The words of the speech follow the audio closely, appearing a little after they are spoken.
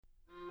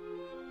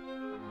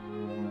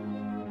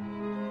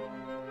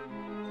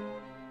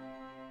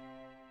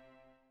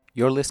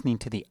You're listening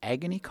to the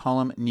Agony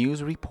Column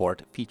News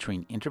Report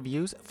featuring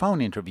interviews, phone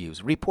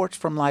interviews, reports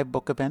from live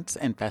book events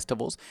and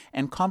festivals,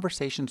 and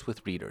conversations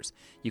with readers.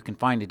 You can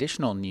find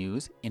additional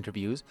news,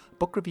 interviews,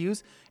 book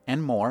reviews,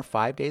 and more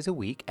 5 days a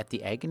week at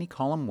the Agony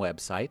Column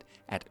website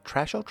at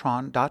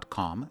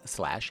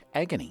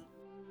trashotron.com/agony.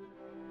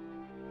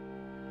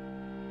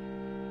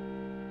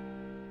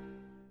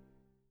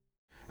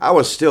 I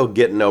was still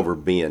getting over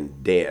being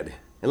dead.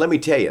 And let me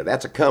tell you,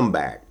 that's a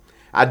comeback.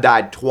 I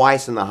died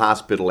twice in the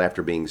hospital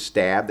after being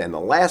stabbed, and the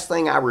last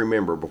thing I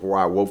remember before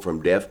I woke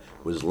from death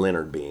was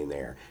Leonard being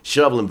there,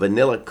 shoveling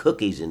vanilla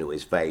cookies into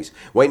his face,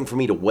 waiting for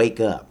me to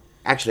wake up.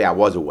 Actually, I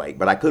was awake,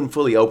 but I couldn't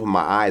fully open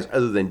my eyes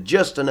other than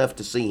just enough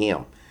to see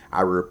him. I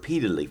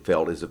repeatedly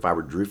felt as if I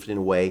were drifting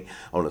away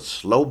on a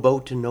slow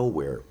boat to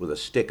nowhere with a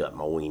stick up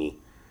my weenie.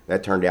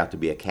 That turned out to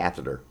be a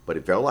catheter, but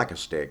it felt like a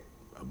stick,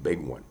 a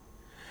big one.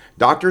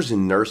 Doctors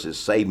and nurses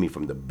saved me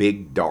from the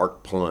big,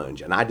 dark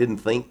plunge, and I didn't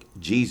thank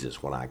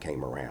Jesus when I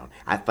came around.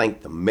 I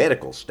thanked the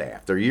medical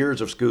staff, their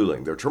years of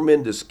schooling, their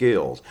tremendous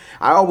skills.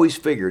 I always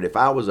figured if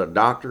I was a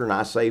doctor and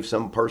I saved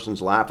some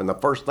person's life and the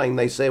first thing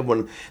they said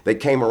when they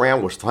came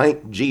around was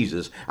thank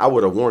Jesus, I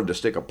would have wanted to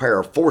stick a pair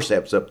of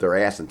forceps up their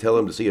ass and tell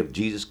them to see if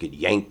Jesus could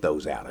yank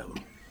those out of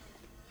them.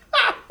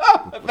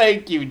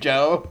 Thank you,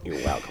 Joe.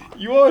 You're welcome.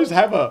 You always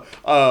have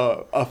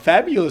a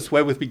fabulous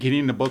way with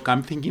beginning the book.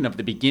 I'm thinking of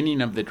the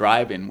beginning of The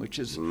Drive-In, which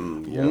is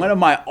one of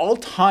my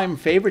all-time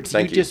favorites.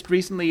 Thank you. Just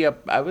recently,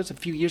 I was a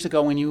few years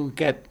ago when you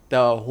get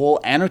the whole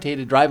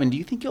annotated Drive-In. Do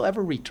you think you'll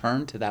ever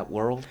return to that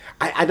world?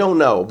 I don't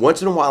know.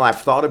 Once in a while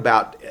I've thought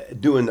about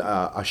doing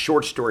a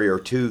short story or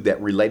two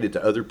that related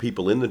to other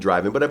people in the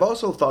Drive-In, but I've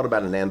also thought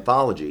about an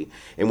anthology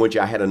in which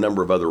I had a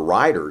number of other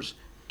writers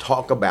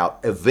talk about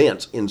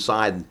events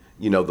inside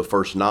the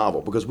first novel,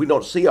 because we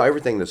don't see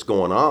everything that's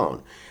going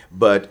on,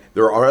 but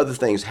there are other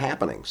things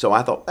happening. So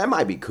I thought that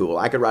might be cool.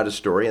 I could write a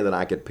story and then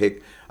I could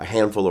pick a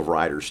handful of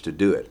writers to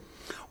do it.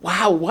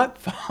 Wow, what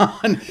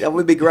fun. That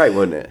would be great,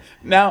 wouldn't it?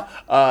 Now,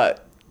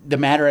 The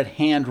Matter at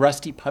Hand,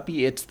 Rusty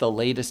Puppy, it's the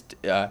latest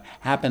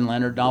Hap and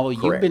Leonard novel.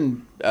 Correct.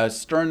 You've been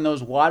stirring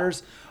those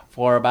waters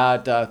for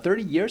about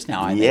 30 years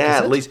now, I think. Yeah,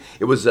 at least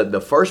it was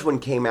the first one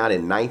came out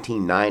in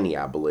 1990,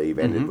 I believe,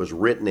 and it was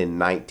written in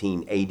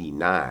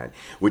 1989,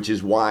 which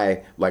is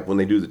why, like when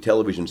they do the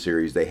television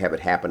series, they have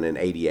it happen in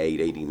 88,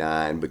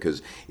 89,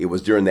 because it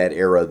was during that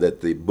era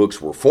that the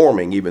books were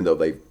forming, even though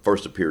they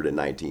first appeared in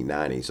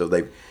 1990. So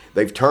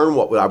they've turned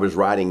what I was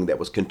writing that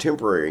was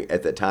contemporary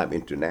at that time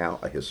into now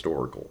a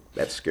historical.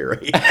 That's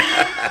scary.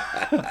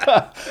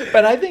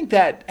 But I think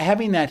that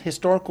having that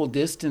historical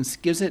distance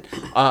gives it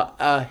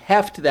a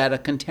heft that a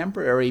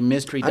contemporary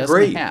mystery doesn't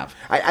Agreed. have.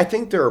 I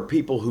think there are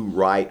people who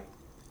write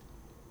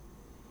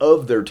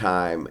of their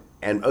time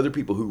and other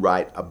people who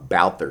write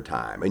about their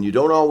time. And you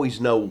don't always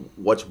know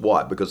what's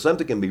what, because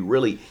something can be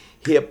really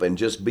hip and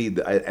just be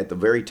at the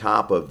very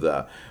top of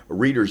the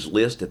reader's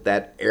list at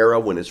that era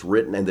when it's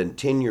written, and then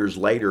 10 years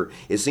later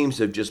it seems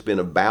to have just been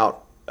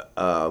about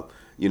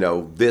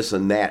this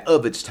and that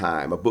of its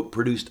time, a book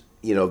produced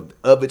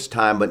of its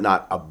time but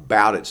not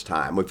about its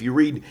time. If you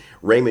read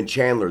Raymond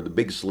Chandler, The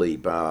Big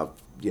Sleep,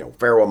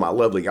 Farewell My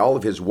Lovely, all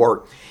of his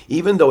work,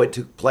 even though it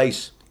took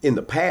place in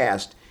the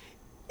past,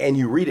 and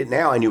you read it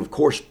now and you, of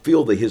course,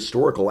 feel the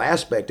historical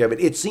aspect of it,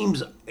 it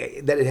seems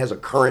that it has a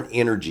current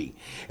energy.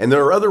 And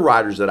there are other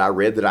writers that I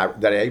read that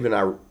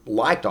I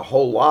liked a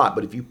whole lot,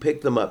 but if you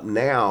pick them up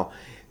now,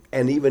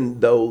 and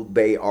even though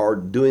they are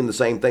doing the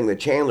same thing that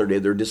Chandler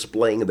did, they're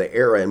displaying the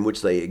era in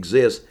which they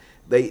exist,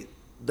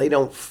 they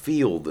don't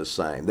feel the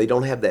same. They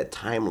don't have that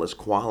timeless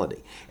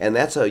quality. And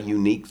that's a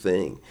unique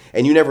thing.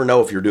 And you never know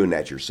if you're doing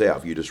that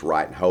yourself. You just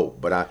write and hope.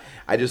 But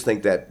I just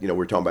think that,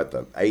 we're talking about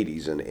the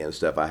 80s and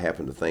stuff. I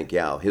happen to think,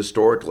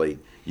 historically,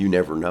 you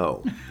never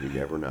know. You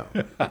never know.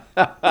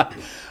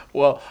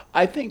 Well,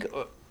 I think,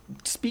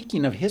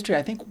 speaking of history,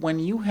 I think when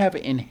you have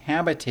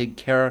inhabited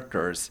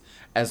characters,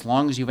 as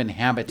long as you've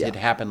inhabited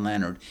Hap and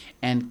Leonard,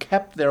 and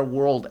kept their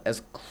world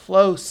as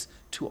close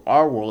to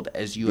our world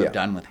as you have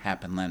done with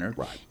Hap and Leonard,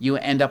 right, you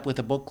end up with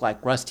a book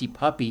like Rusty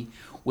Puppy,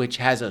 which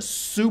has a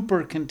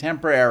super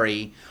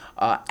contemporary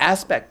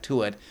aspect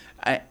to it.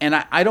 And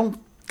I don't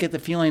get the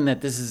feeling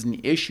that this is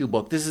an issue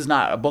book. This is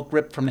not a book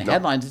ripped from the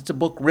headlines. It's a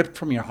book ripped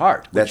from your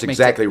heart. That's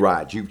exactly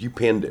right. You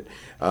pinned it.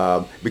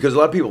 Because a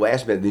lot of people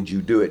ask me, did you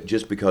do it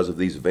just because of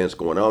these events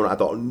going on? I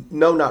thought,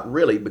 no, not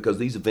really, because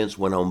these events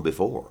went on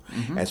before,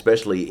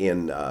 especially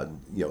in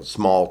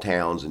small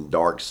towns and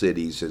dark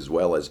cities, as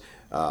well as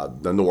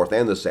the North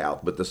and the South.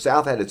 But the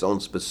South had its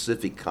own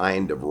specific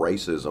kind of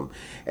racism.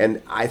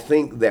 And I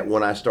think that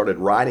when I started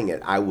writing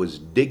it, I was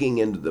digging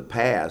into the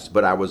past,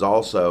 but I was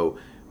also,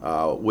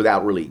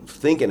 without really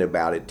thinking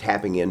about it,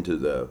 tapping into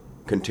the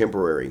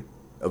contemporary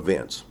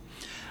events.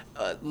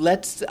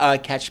 Let's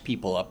catch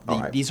people up.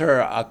 Right. These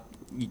are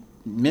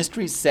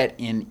mysteries set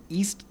in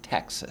East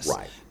Texas.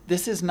 Right.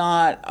 This is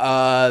not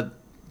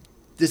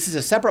this is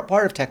a separate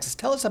part of Texas.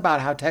 Tell us about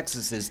how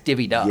Texas is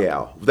divvied up.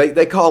 Yeah,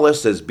 they call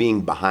us as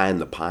being behind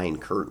the pine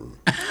curtain,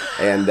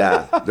 and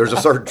there's a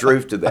certain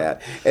truth to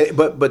that.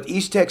 But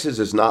East Texas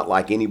is not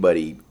like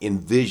anybody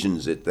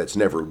envisions it that's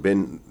never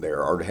been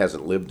there or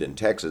hasn't lived in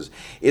Texas.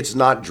 It's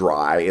not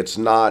dry. It's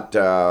not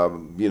there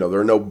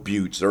are no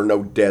buttes, there are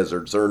no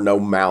deserts, there are no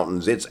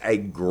mountains. It's a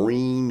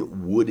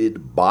green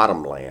wooded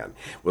bottomland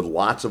with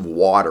lots of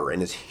water,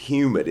 and it's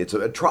humid. It's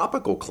a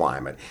tropical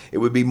climate. It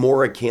would be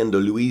more akin to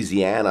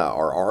Louisiana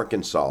or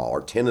Arkansas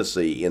or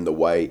Tennessee in the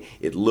way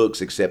it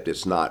looks, except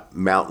it's not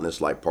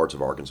mountainous like parts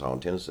of Arkansas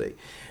and Tennessee.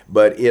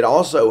 But it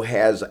also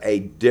has a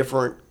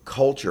different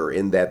culture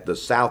in that the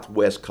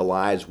Southwest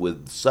collides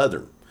with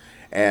Southern.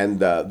 And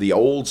the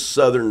old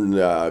Southern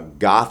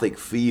Gothic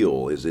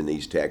feel is in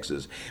East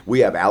Texas. We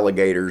have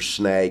alligators,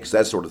 snakes,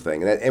 that sort of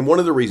thing. And one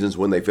of the reasons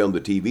when they filmed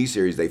the TV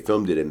series, they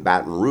filmed it in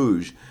Baton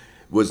Rouge,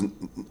 was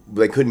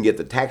they couldn't get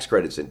the tax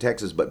credits in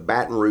Texas, but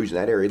Baton Rouge in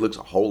that area looks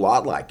a whole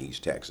lot like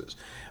East Texas.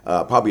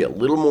 Probably a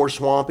little more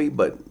swampy,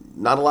 but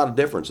not a lot of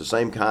difference. The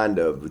same kind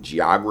of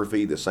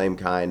geography, the same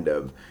kind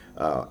of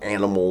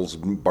animals,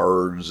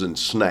 birds, and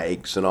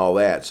snakes, and all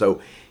that. So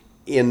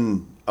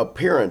in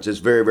appearance, it's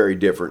very, very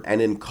different.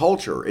 And in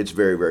culture, it's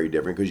very, very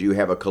different because you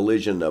have a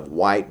collision of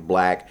white,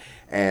 black,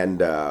 and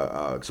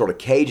sort of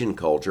Cajun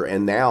culture.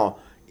 And now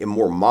in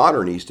more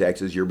modern East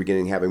Texas, you're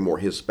beginning having more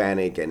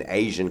Hispanic and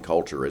Asian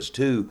culture as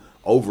two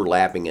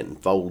overlapping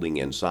and folding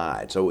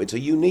inside. So it's a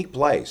unique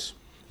place.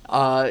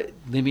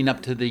 Living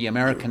up to the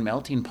American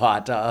melting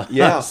pot.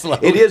 Yeah,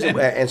 it is,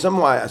 and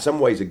some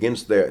ways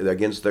against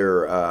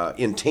their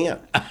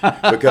intent,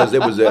 because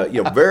it was a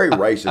very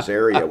racist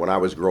area when I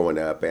was growing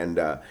up, and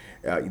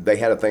they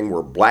had a thing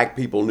where black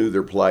people knew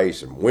their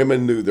place and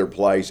women knew their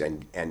place,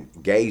 and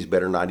gays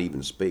better not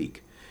even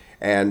speak.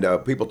 And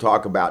people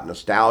talk about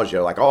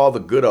nostalgia, like, oh, the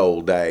good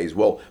old days.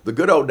 Well, the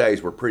good old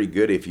days were pretty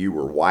good if you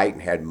were white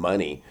and had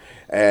money,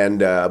 and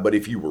but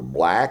if you were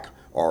black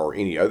or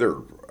any other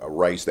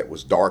race that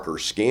was darker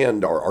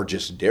skinned or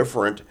just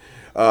different,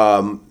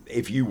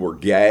 if you were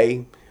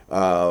gay,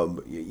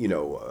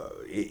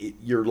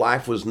 your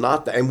life was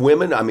not that. And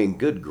women, I mean,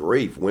 good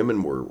grief,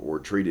 women were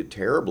treated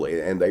terribly,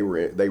 and they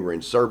were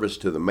in service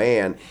to the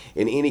man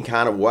in any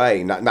kind of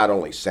way, not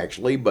only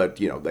sexually, but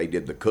they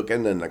did the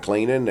cooking and the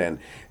cleaning,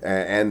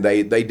 and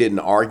they didn't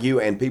argue,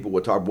 and people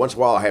would talk. Once in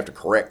a while, I have to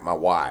correct my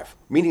wife,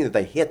 meaning that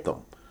they hit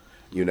them.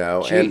 And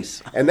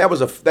that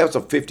was a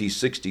 50s,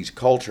 60s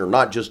culture,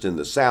 not just in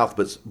the South,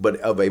 but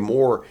of a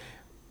more,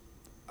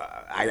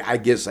 I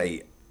guess,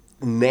 a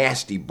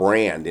nasty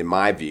brand, in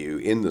my view,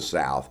 in the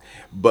South.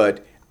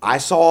 But I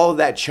saw all of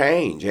that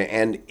change,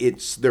 and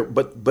it's there.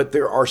 But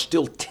there are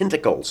still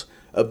tentacles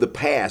of the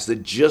past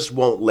that just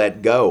won't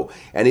let go.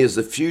 And as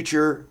the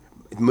future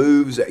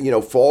moves,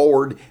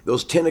 forward,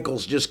 those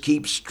tentacles just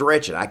keep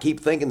stretching. I keep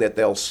thinking that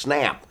they'll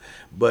snap,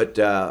 but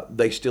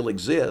they still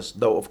exist.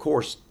 Though, of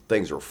course,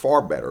 things are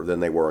far better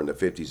than they were in the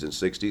 50s and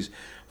 60s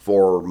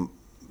for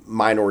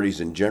minorities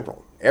in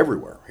general,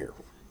 everywhere here.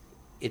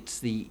 It's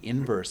the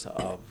inverse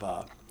of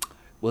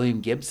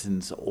William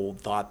Gibson's old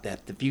thought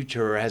that the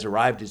future has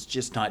arrived. It's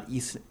just not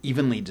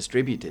evenly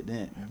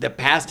distributed. The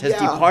past has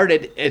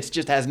departed. It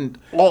just hasn't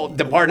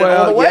departed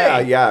all the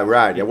way. Yeah,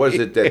 right. Yeah, what is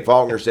it that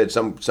Faulkner said?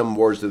 Some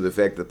words to the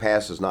effect, the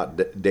past is not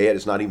dead.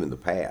 It's not even the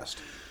past.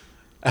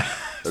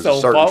 There's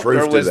so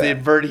Faulkner was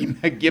inverting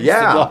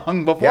Gibson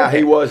long before. Yeah,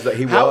 he was.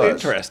 How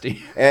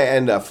interesting.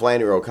 And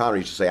Flannery O'Connor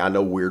used to say, "I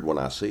know weird when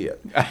I see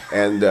it,"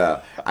 and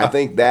I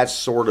think that's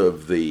sort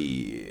of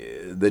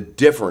the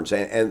difference.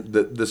 And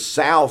the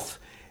South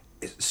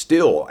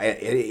still,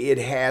 it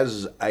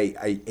has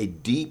a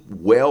deep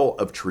well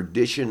of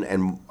tradition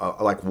and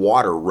like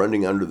water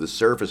running under the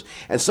surface.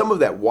 And some of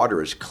that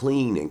water is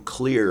clean and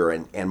clear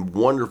and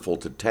wonderful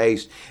to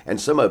taste.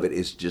 And some of it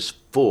is just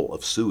full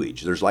of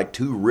sewage. There's like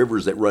two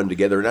rivers that run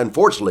together. And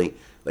unfortunately,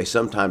 they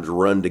sometimes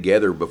run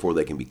together before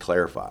they can be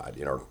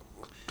clarified, or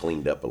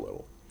cleaned up a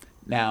little.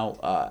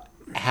 Now,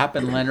 Hap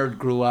and Leonard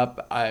grew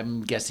up,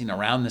 I'm guessing,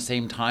 around the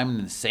same time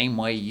in the same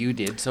way you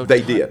did. So they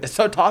did.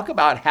 So talk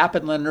about Hap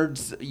and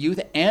Leonard's youth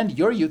and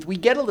your youth. We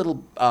get a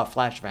little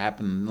flash of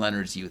Hap and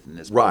Leonard's youth in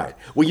this book. Right.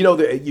 Well,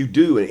 you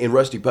do. In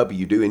Rusty Puppy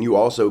you do, and you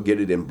also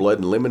get it in Blood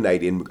and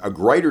Lemonade in a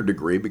greater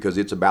degree because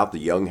it's about the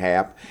young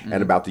Hap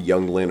and about the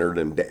young Leonard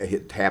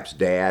and Hap's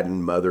dad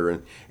and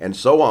mother and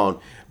so on.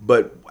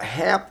 But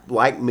Hap,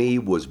 like me,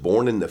 was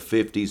born in the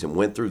 50s and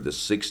went through the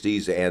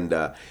 60s and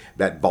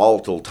that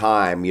volatile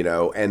time,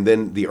 and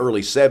then the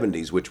early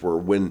 70s, which were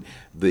when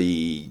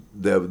the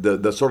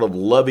sort of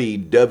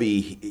lovey-dovey,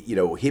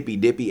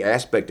 hippy-dippy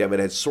aspect of it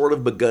had sort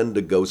of begun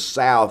to go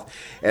south,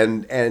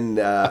 and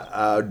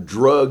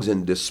drugs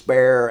and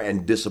despair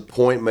and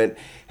disappointment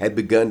had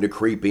begun to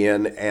creep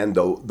in, and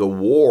the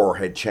war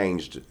had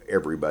changed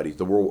everybody.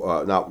 The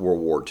war, not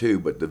World War II,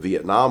 but the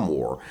Vietnam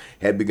War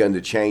had begun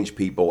to change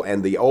people,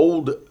 and the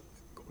old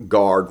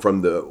guard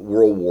from the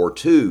World War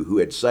II who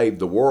had saved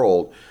the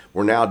world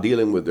were now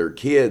dealing with their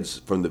kids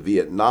from the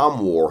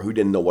Vietnam War who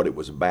didn't know what it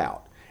was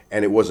about.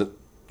 And it wasn't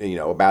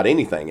about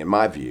anything, in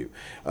my view,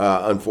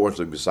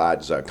 unfortunately,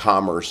 besides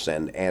commerce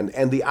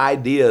and the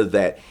idea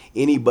that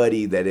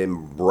anybody that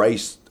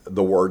embraced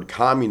the word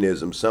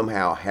communism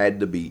somehow had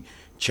to be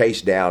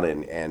chased down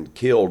and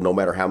killed, no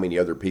matter how many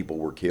other people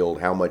were killed,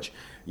 how much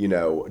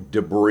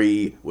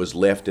debris was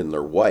left in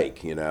their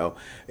wake, and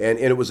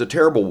it was a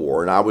terrible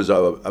war. And I was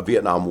a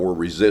Vietnam War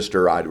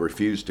resistor. I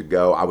refused to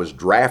go. I was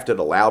drafted,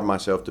 allowed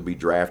myself to be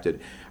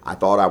drafted. I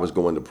thought I was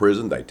going to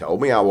prison. They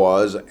told me I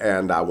was,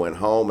 and I went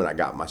home and I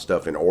got my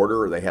stuff in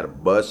order. They had a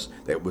bus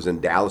that was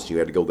in Dallas. You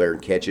had to go there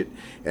and catch it,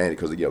 and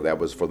because that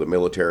was for the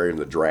military and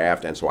the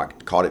draft, and so I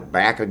caught it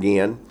back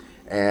again,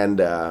 and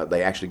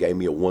they actually gave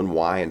me a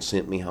 1Y and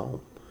sent me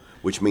home,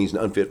 which means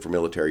unfit for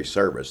military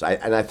service.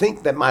 And I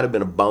think that might have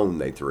been a bone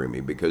they threw me,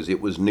 because it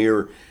was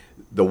near,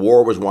 the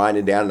war was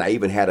winding down, and I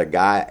even had a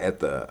guy at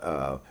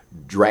the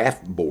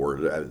draft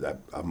board, a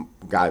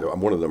guy,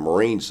 one of the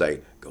Marines,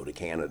 say, "Go to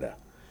Canada."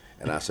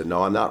 And I said,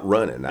 "No, I'm not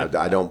running.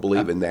 I don't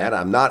believe in that.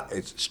 I'm not,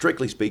 it's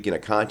strictly speaking, a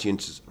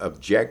conscientious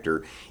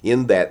objector,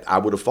 in that I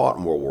would have fought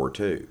in World War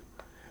II.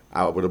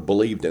 I would have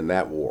believed in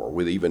that war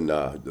with even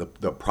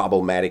the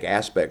problematic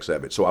aspects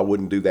of it. So I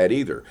wouldn't do that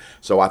either.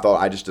 So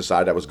I just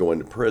decided I was going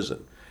to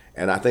prison.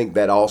 And I think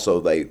that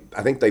also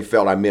I think they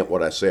felt I meant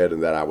what I said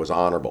and that I was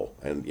honorable.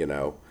 And,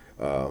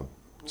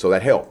 so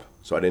that helped.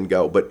 So I didn't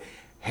go. But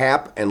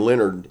Hap and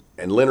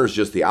Leonard's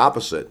just the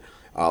opposite.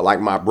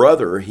 Like my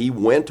brother, he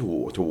went to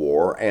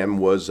war and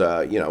was,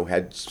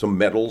 had some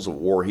medals of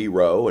war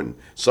hero and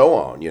so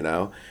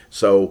on,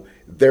 So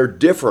they're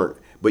different.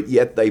 But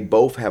yet they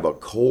both have a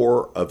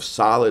core of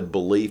solid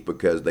belief,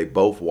 because they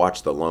both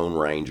watch The Lone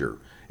Ranger.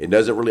 I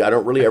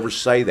don't really ever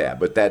say that,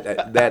 but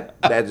that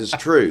is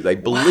true. They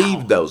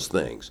believe those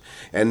things.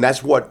 And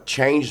that's what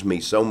changed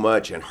me so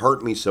much and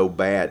hurt me so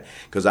bad,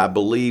 because I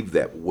believed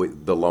that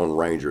with The Lone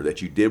Ranger,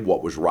 that you did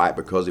what was right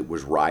because it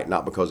was right,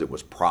 not because it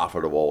was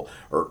profitable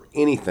or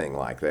anything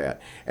like that.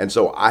 And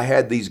so I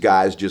had these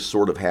guys just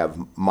sort of have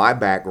my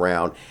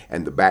background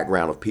and the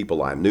background of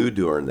people I knew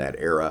during that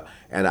era,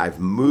 and I've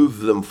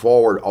moved them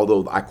forward,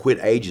 although I quit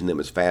aging them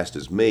as fast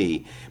as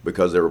me,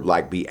 because there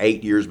would be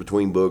 8 years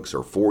between books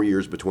or 4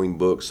 years between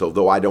books. So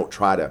though I don't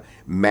try to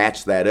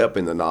match that up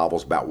in the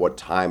novels about what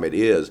time it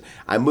is,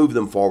 I move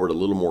them forward a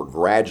little more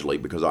gradually,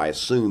 because I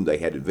assumed they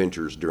had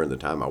adventures during the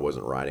time I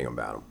wasn't writing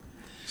about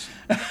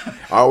them.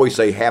 I always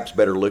say Hap's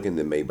better looking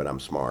than me, but I'm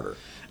smarter.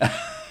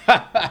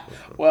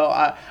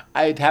 Well,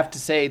 I'd have to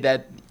say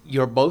that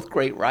you're both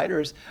great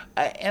writers.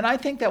 And I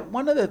think that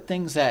one of the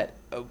things that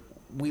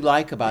we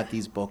like about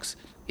these books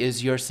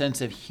is your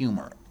sense of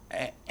humor.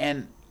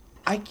 And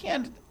I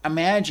can't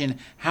imagine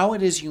how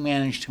it is you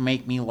manage to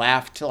make me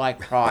laugh till I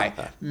cry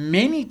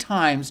many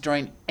times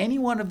during any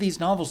one of these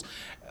novels.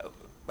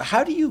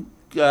 How do you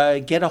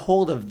get a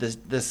hold of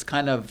this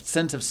kind of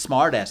sense of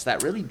smartass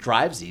that really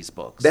drives these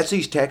books? That's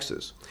East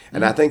Texas.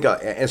 And I think,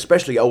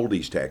 especially old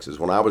East Texas,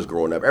 when I was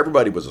growing up,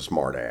 everybody was a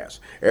smart ass.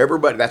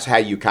 Everybody, that's how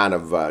you kind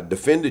of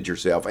defended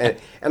yourself.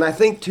 And I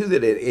think, too,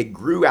 that it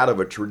grew out of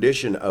a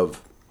tradition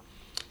of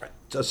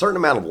a certain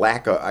amount of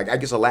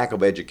a lack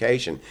of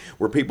education,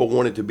 where people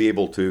wanted to be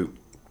able to,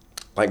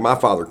 like my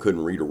father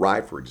couldn't read or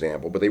write, for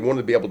example, but they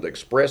wanted to be able to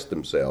express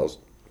themselves.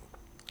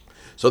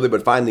 So they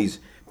would find these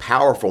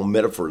powerful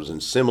metaphors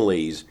and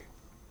similes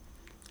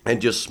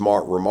and just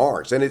smart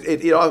remarks. And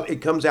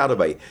it comes out of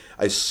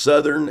a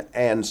Southern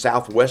and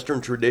Southwestern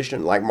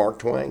tradition, like Mark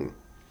Twain.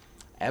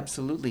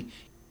 Absolutely.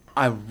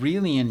 I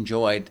really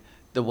enjoyed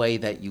the way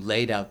that you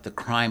laid out the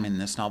crime in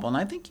this novel, and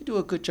I think you do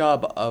a good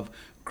job of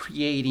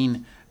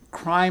creating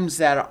crimes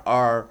that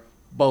are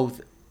both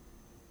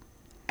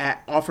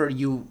offer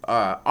you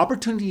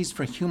opportunities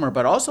for humor,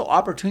 but also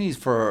opportunities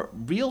for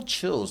real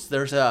chills.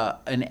 There's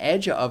an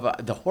edge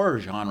of the horror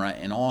genre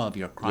in all of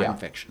your crime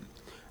fiction.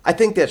 I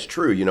think that's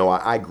true.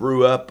 I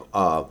grew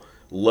up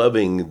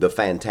loving the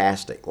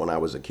fantastic when I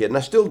was a kid, and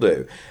I still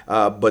do.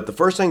 But the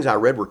first things I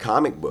read were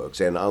comic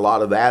books, and a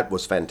lot of that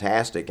was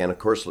fantastic. And, of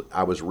course,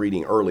 I was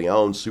reading early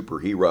on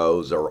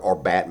superheroes or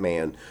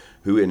Batman,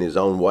 who in his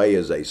own way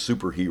is a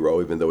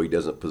superhero, even though he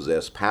doesn't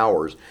possess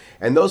powers.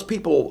 And those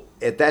people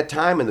at that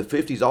time in the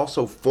 50s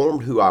also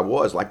formed who I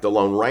was, like the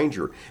Lone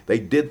Ranger. They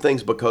did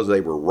things because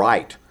they were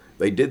right.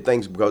 They did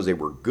things because they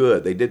were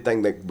good. They did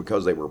things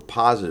because they were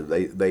positive.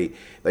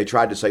 They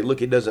tried to say,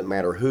 look, it doesn't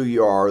matter who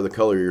you are, the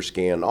color of your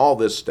skin, all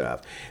this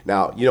stuff.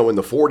 Now, in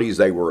the 40s,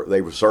 they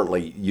were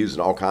certainly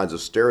using all kinds of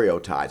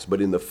stereotypes.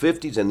 But in the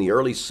 50s and the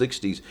early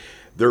 60s,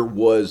 there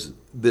was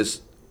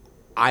this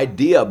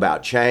idea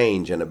about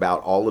change and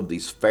about all of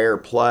these fair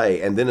play.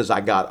 And then as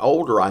I got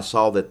older, I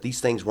saw that these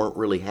things weren't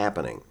really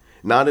happening,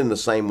 not in the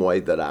same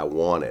way that I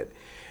wanted.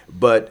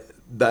 But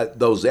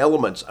those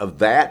elements of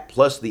that,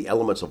 plus the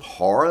elements of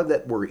horror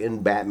that were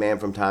in Batman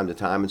from time to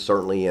time, and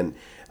certainly in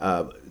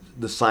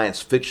the science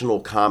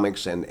fictional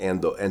comics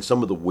and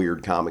some of the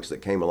weird comics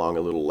that came along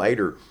a little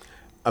later,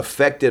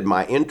 affected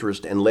my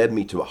interest and led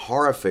me to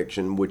horror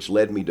fiction, which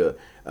led me to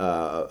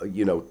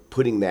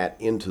putting that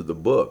into the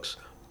books,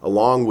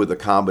 along with a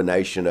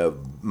combination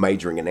of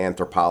majoring in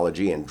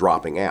anthropology and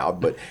dropping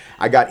out, but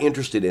I got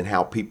interested in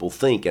how people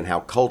think and how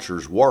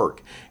cultures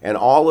work. And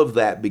all of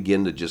that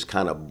began to just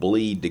kind of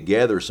bleed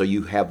together. So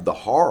you have the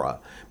horror,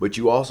 but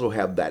you also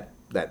have that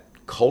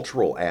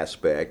cultural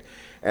aspect.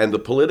 And the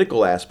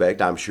political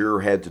aspect, I'm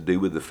sure, had to do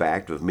with the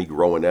fact of me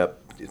growing up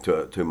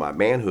to my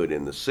manhood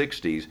in the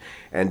 60s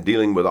and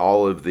dealing with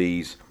all of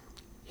these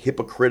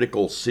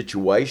hypocritical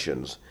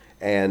situations.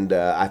 And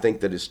I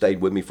think that it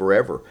stayed with me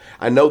forever.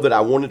 I know that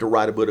I wanted to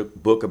write a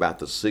book about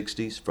the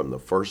 60s from the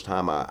first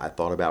time I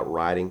thought about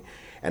writing,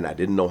 and I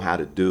didn't know how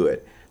to do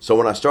it. So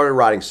when I started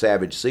writing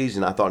Savage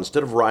Season, I thought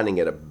instead of writing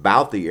it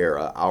about the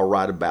era, I'll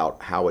write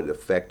about how it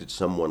affected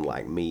someone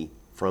like me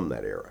from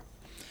that era.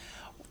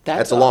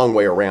 That's a long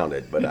way around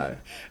it, but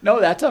no,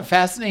 that's a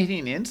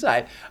fascinating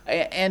insight.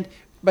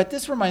 But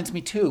this reminds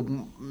me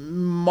too.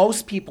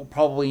 Most people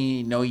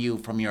probably know you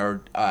from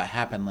your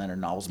Hap and Leonard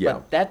novels,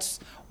 but that's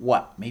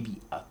what,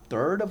 maybe a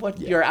third of what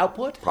your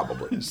output?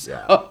 Probably.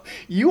 So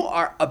you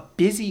are a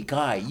busy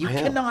guy. You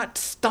cannot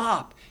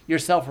stop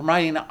yourself from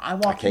writing. I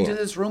walked into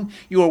this room.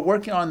 You were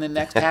working on the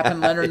next Hap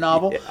and Leonard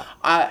novel.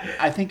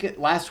 I think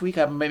last week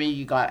maybe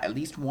you got at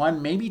least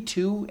one, maybe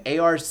two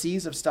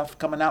ARCs of stuff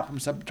coming out from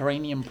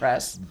Subterranean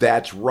Press.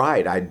 That's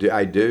right. I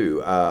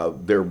do.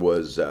 There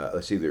was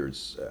let's see.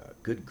 There's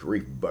good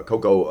grief,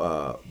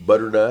 Cocoa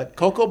Butternut.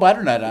 Cocoa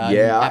Butternut.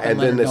 Hap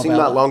and then it seemed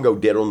not long ago,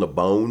 Dead on the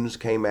Bones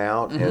came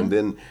out, and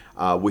then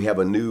we have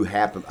a new we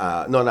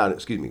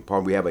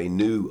have a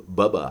new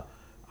Bubba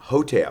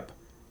Hotep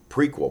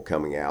prequel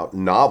coming out,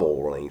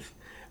 novel length.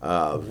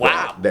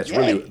 Wow, that's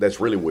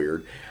really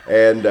weird,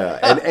 and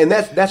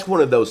that's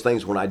one of those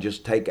things when I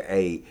just take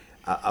a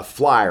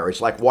flyer.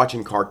 It's like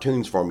watching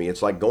cartoons for me.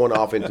 It's like going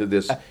off into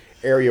this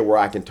area where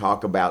I can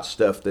talk about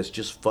stuff that's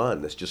just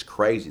fun, that's just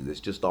crazy,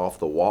 that's just off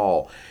the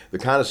wall. The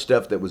kind of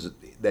stuff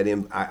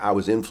I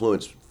was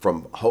influenced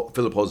from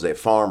Philip Jose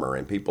Farmer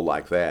and people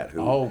like that.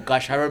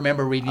 I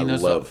remember reading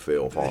those. I love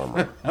Phil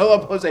Farmer. I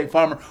love Jose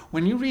Farmer.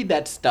 When you read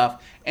that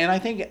stuff, and I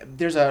think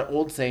there's an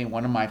old saying,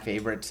 one of my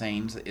favorite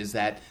sayings is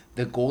that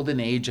the golden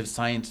age of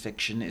science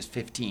fiction is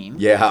 15.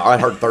 Yeah, I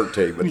heard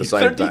 13, but the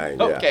same 13?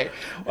 thing. Okay.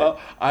 Yeah. Well,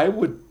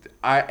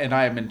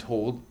 I have been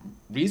told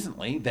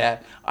recently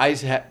that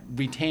I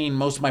retain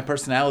most of my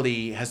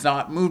personality has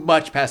not moved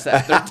much past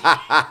that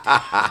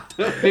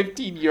 13 to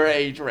 15-year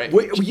age range.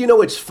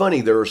 Well, it's funny.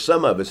 There are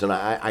some of us,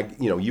 and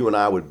you and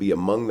I would be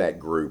among that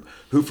group,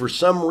 who for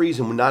some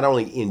reason not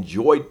only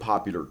enjoyed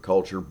popular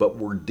culture, but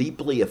were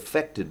deeply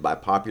affected by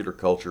popular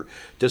culture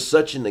to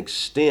such an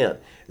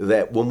extent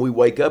that when we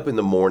wake up in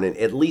the morning,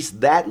 at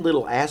least that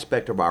little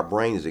aspect of our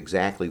brain is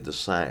exactly the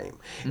same.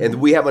 Mm-hmm. And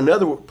we have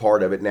another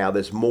part of it now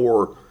that's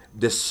more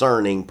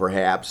discerning,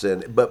 perhaps,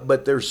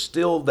 but there's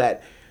still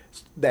that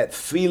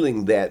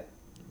feeling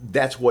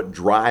that's what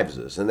drives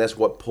us and that's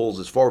what pulls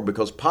us forward,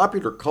 because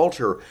popular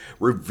culture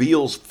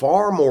reveals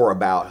far more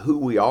about who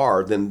we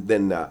are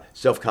than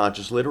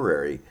self-conscious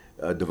literary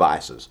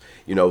devices.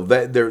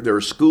 That there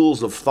are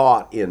schools of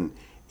thought in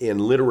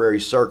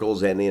literary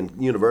circles and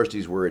in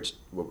universities where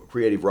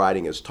creative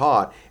writing is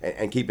taught,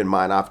 and keep in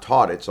mind I've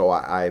taught it, so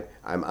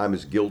I'm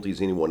as guilty as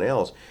anyone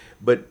else,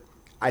 but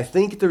I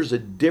think there's a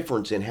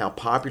difference in how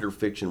popular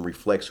fiction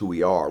reflects who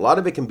we are. A lot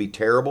of it can be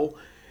terrible,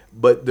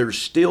 but there's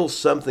still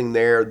something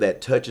there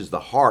that touches the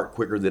heart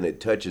quicker than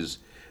it touches,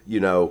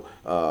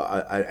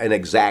 an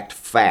exact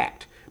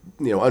fact.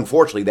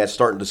 Unfortunately, that's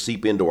starting to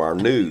seep into our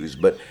news.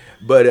 But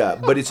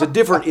it's a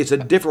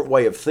different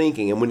way of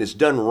thinking, and when it's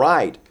done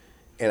right,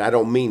 and I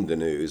don't mean the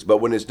news, but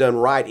when it's done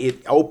right,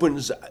 it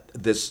opens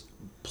this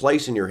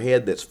place in your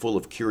head that's full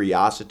of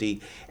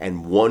curiosity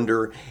and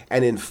wonder,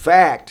 and in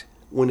fact,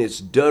 when it's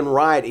done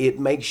right, it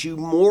makes you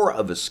more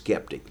of a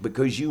skeptic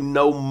because you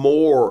know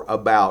more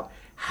about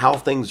how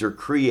things are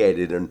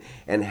created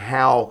and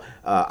how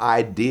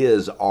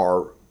ideas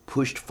are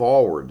pushed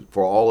forward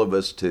for all of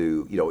us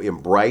to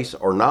embrace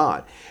or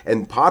not.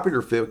 And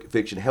popular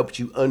fiction helps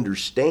you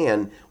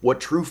understand what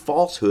true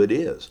falsehood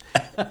is,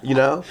 and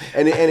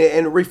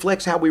it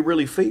reflects how we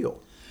really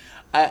feel.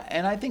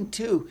 And I think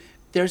too,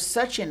 there's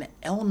such an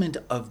element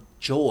of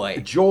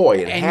joy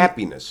and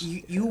happiness.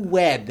 You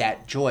wed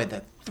that joy,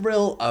 the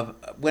thrill of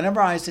whenever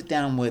I sit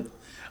down with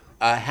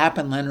Hap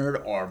and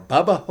Leonard or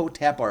Bubba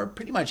Hotep or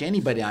pretty much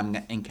anybody I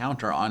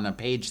encounter on a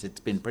page that's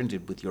been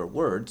printed with your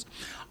words,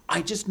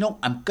 I just know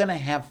I'm going to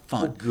have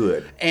fun. Oh,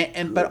 good.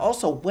 But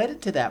also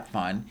wedded to that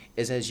fun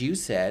is, as you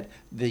said,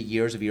 the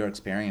years of your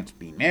experience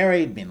being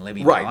married, being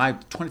living life,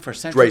 21st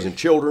century. Raising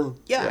children.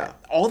 Yeah.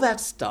 All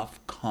that stuff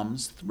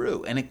comes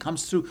through, and it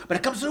comes through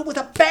with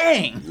a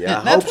bang.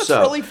 Yeah, That's what's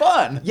really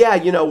fun. Yeah,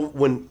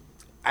 when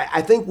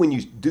I think when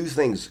you do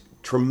things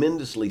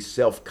tremendously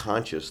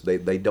self-conscious,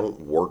 they don't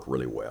work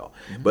really well.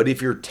 Mm-hmm. But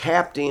if you're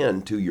tapped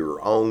into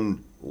your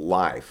own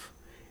life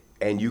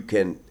and you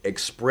can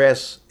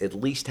express at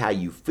least how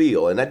you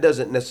feel, and that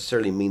doesn't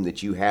necessarily mean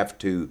that you have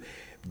to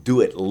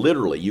do it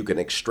literally. You can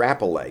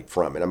extrapolate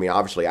from it. I mean,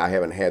 obviously, I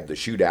haven't had the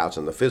shootouts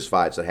and the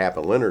fistfights that Hap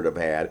and Leonard have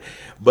had,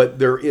 but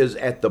there is,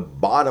 at the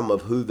bottom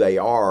of who they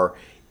are,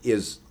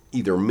 is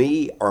either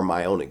me or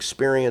my own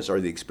experience or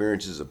the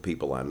experiences of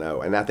people I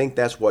know. And I think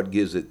that's what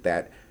gives it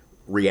that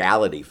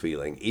reality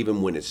feeling,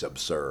 even when it's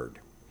absurd.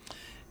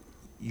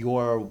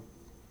 Your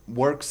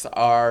works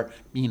are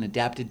being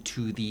adapted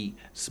to the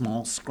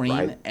small screen,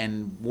 Right.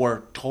 and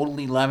we're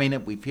totally loving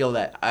it. We feel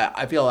that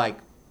I feel like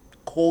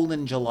Cold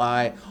in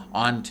July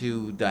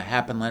onto the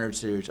Hap and Leonard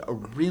series, a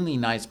really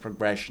nice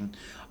progression.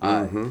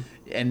 And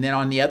then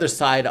on the other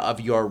side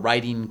of your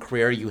writing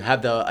career, you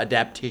have the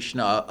adaptation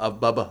of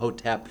Bubba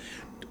Hotep.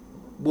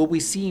 Will we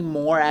see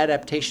more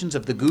adaptations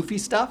of the Goofy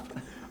stuff?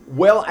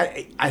 Well,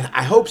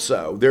 I hope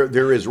so.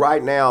 There is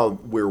right now.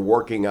 We're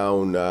working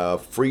on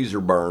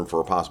Freezer Burn for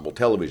a possible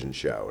television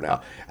show.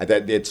 Now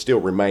that it still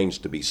remains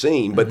to be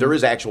seen, but there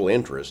is actual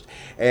interest,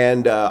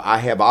 and I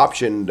have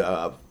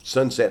optioned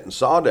Sunset and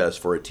Sawdust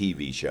for a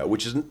TV show,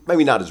 which is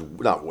maybe not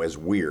as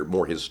weird,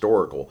 more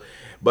historical.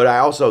 But I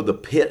also The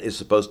Pit is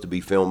supposed to be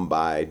filmed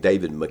by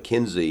David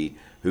Mackenzie,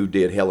 who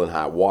did Hell and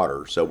High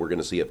Water. So we're going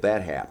to see if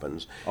that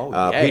happens.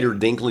 Oh, yay. Peter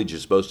Dinklage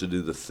is supposed to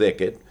do The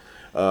Thicket.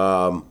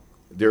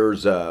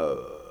 There's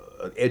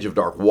Edge of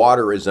Dark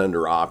Water is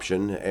under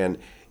option, and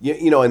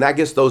and I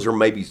guess those are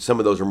maybe some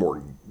of those are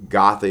more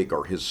gothic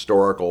or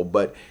historical,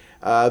 but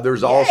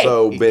there's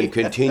also been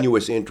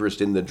continuous interest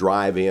in the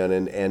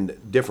drive-in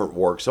and different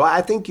work. So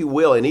I think you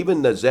will, and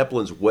even the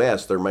Zeppelin's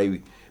West, there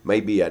may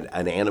be an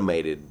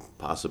animated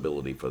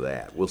possibility for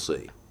that. We'll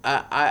see.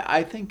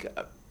 I think,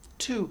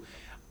 too,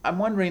 I'm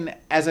wondering,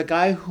 as a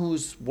guy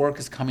whose work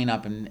is coming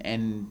up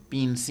and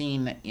being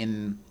seen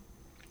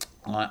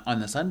on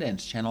the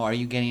Sundance Channel, are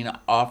you getting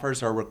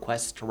offers or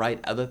requests to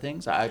write other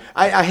things? I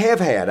have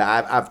had.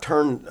 I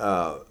turned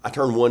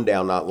one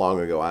down not long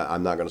ago.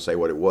 I'm not going to say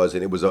what it was,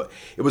 and it was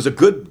a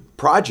good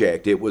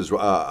project. It was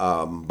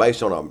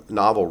based on a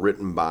novel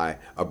written by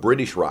a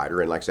British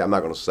writer, and like I said, I'm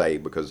not going to say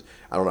because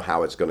I don't know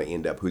how it's going to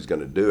end up, who's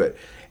going to do it.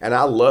 And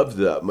I loved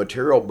the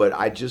material, but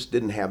I just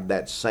didn't have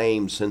that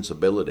same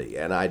sensibility,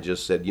 and I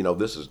just said,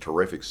 this is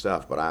terrific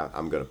stuff, but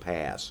I'm going to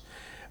pass.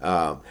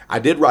 I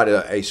did write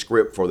a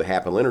script for the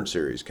Hap and Leonard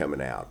series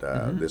coming out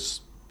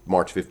this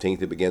March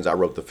 15th. It begins. I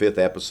wrote the 5th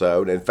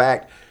episode. In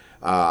fact,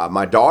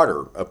 my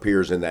daughter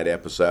appears in that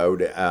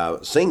episode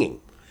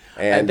singing.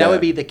 And that would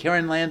be the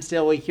Karen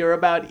Lansdale we hear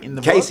about in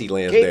the Casey book?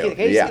 Lansdale.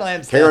 Casey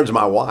Lansdale. Karen's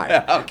my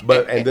wife.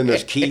 Okay. And then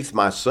there's Keith,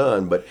 my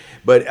son. But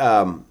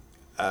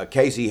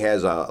Casey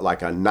has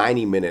a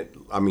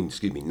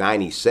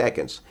 90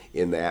 seconds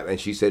in that, and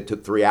she said it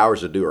took 3 hours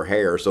to do her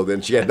hair, so then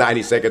she had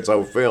 90 seconds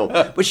on film.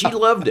 But she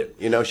loved it.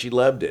 She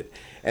loved it.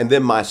 And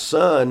then my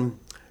son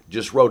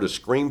just wrote a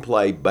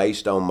screenplay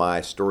based on my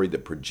story, The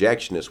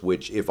Projectionist,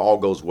 which, if all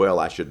goes well,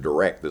 I should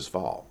direct this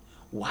fall.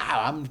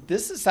 Wow,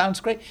 sounds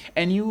great.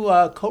 And you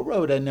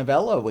co-wrote a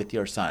novella with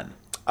your son.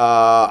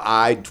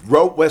 I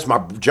wrote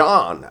with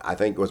John, I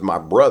think was my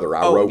brother.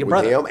 I wrote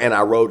with him, and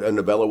I wrote a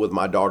novella with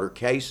my daughter,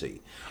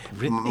 Casey.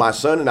 Really? My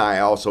son and I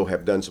also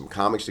have done some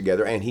comics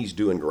together, and he's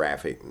doing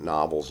graphic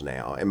novels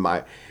now. And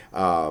my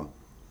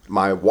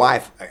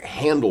wife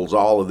handles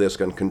all of this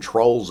and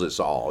controls this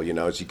all.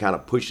 She kind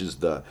of pushes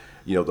the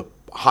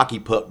hockey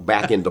puck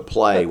back into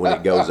play when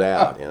it goes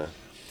out.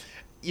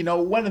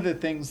 One of the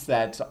things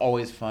that's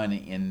always fun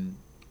in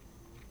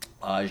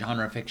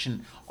genre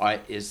fiction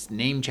is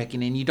name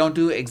checking, and you don't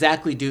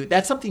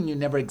that's something you've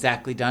never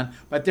exactly done,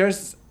 but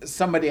there's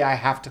somebody I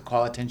have to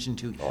call attention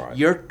to. Right.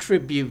 Your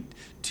tribute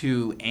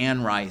to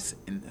Anne Rice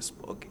in this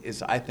book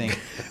is, I think,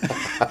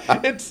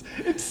 it's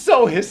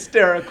so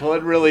hysterical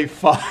and really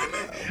fun.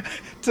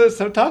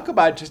 So talk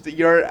about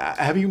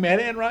have you met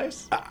Anne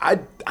Rice?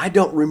 I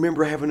don't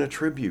remember having a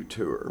tribute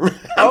to her.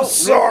 I'm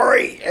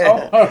sorry.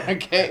 Oh,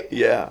 okay.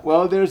 Yeah.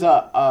 Well, there's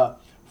a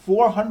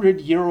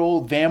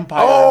 400-year-old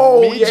vampire.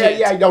 Oh, midget.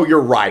 yeah. No,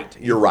 you're right.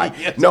 You're right.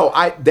 Yes. No,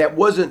 that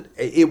wasn't.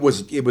 It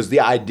was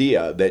the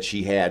idea that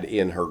she had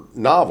in her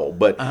novel,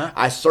 but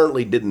I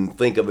certainly didn't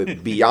think of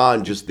it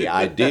beyond just the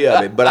idea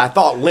of it. But I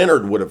thought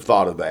Leonard would have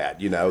thought of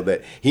that.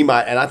 That he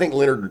might. And I think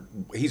Leonard,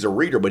 he's a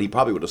reader, but he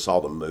probably would have saw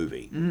the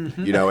movie.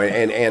 And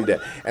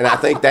I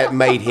think that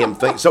made him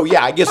think. So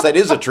yeah, I guess that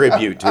is a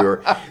tribute to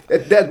her.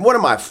 That one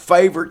of my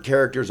favorite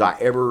characters I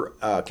ever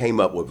came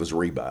up with was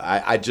Reba.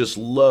 I just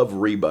love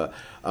Reba.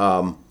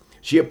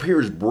 She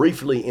appears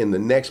briefly in the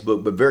next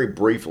book, but very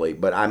briefly.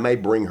 But I may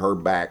bring her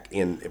back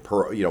in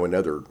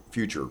other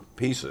future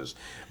pieces.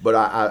 But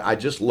I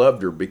just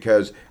loved her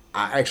because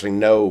I actually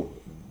know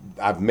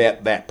I've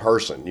met that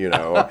person.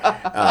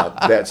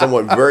 That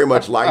someone very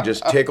much like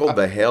just tickled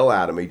the hell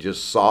out of me,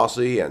 just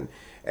saucy and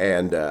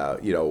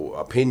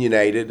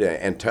opinionated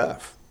and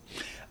tough.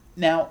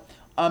 Now,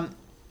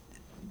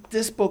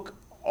 this book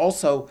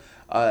also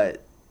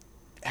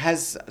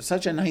has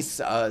such a nice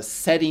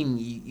setting.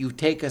 You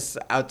take us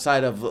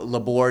outside of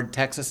Laborde,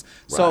 Texas.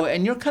 So,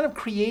 and you're kind of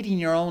creating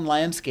your own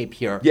landscape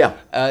here. Yeah.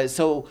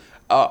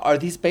 Are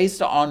these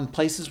based on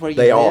places where you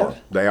live?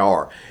 live? They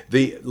are.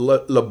 The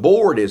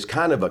Laborde is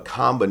kind of a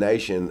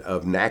combination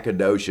of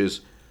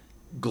Nacogdoches,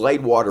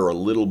 Gladewater a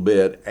little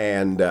bit,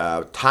 and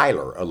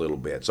Tyler a little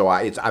bit. So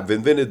I've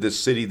invented this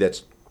city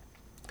that's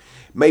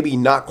maybe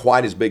not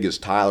quite as big as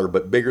Tyler,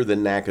 but bigger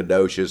than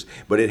Nacogdoches.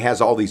 But it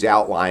has all these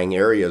outlying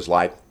areas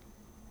like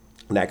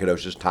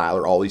Nacogdoches,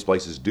 Tyler, all these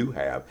places do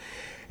have.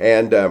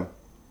 And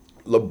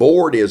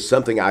Laborde is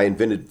something I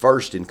invented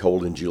first in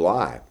Cold in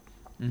July,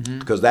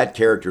 because that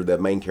character, the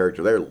main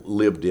character there,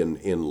 lived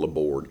in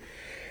Laborde.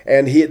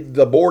 And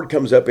Laborde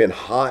comes up in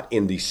Hot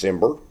in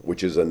December,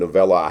 which is a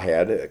novella I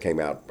had. It came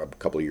out a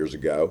couple of years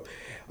ago.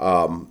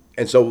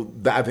 And so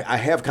I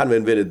have kind of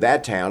invented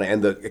that town.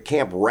 And the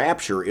Camp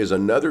Rapture is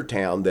another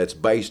town that's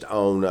based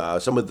on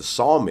some of the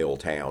sawmill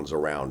towns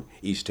around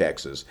East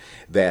Texas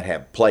that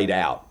have played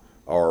out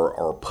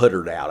or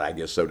puttered out, I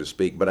guess, so to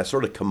speak. But I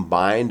sort of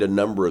combined a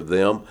number of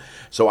them.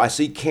 So I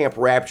see Camp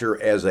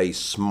Rapture as a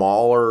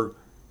smaller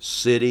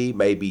city,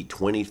 maybe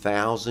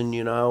 20,000,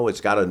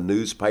 It's got a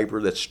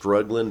newspaper that's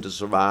struggling to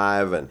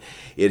survive, and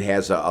it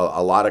has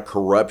a lot of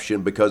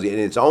corruption because in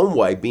its own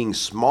way, being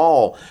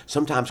small,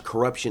 sometimes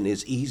corruption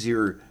is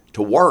easier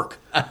to work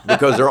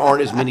because there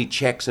aren't as many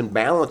checks and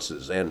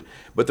balances.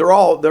 But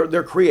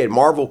they're created.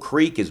 Marvel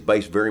Creek is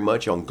based very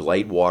much on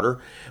Gladewater,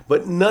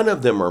 but none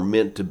of them are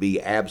meant to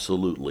be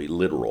absolutely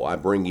literal. I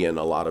bring in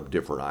a lot of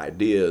different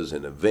ideas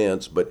and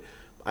events, but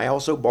I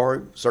also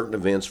borrow certain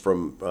events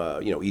from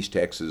East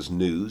Texas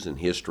news and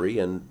history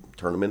and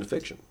turn them into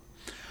fiction.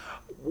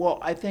 Well,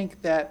 I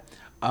think that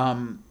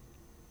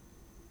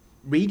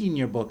reading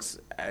your books,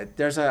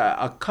 there's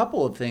a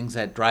couple of things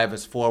that drive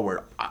us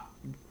forward.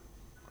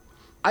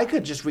 I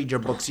could just read your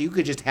books. You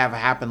could just have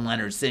Hap and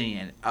Leonard sitting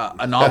in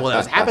a novel that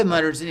was Hap and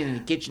Leonard sitting in the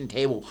kitchen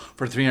table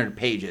for 300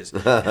 pages,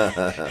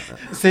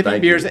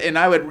 sipping beers, and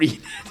I would read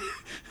it.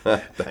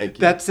 Thank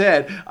you. That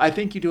said, I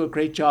think you do a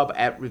great job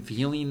at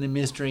revealing the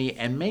mystery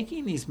and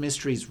making these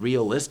mysteries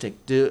realistic.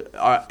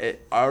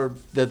 Are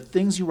the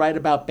things you write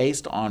about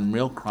based on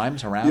real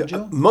crimes around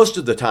you? Most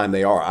of the time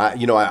they are.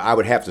 I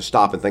would have to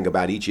stop and think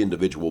about each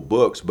individual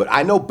books, but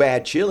I know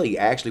Bad Chili,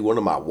 actually one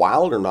of my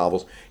Wilder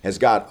novels, has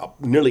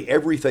got nearly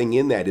everything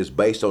in that is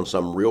based on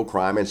some real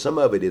crime, and some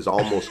of it is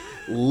almost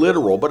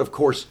literal. But of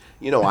course,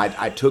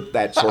 I took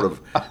that sort of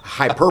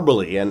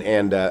hyperbole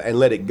and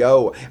let it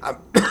go.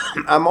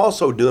 I'm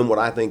also doing what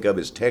I think of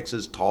as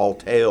Texas tall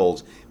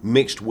tales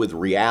mixed with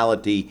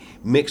reality,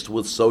 mixed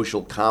with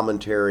social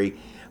commentary,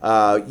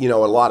 a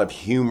lot of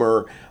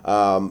humor.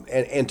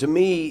 And to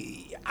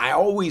me, I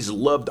always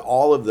loved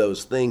all of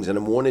those things and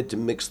I wanted to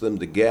mix them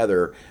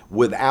together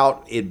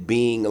without it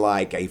being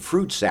like a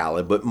fruit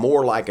salad, but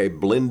more like a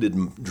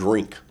blended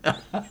drink,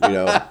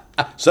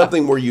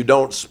 something where you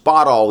don't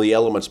spot all the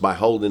elements by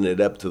holding it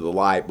up to the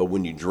light, but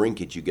when you drink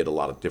it, you get a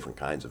lot of different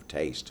kinds of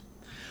taste.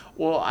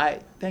 Well,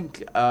 I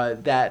think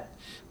that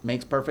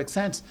makes perfect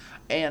sense.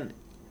 And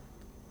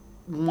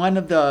one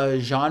of the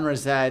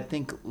genres that I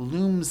think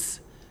looms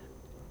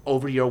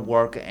over your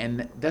work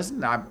and does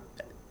not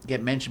get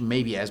mentioned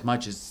maybe as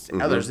much as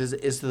others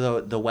is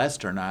the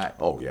Western.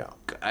 Oh, yeah.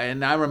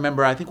 And I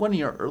remember, I think one of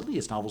your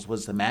earliest novels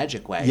was The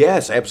Magic Wagon.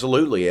 Yes,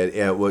 absolutely.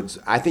 It was.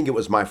 I think it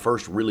was my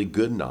first really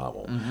good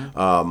novel.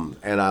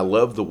 And I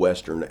love the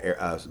Western.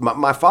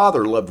 My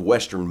father loved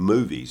Western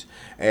movies,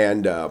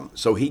 and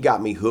so he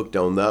got me hooked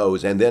on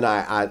those. And then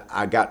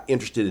I got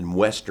interested in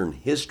Western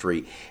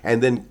history,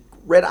 and then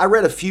I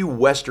read a few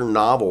Western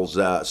novels.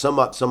 Some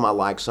I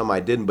liked, some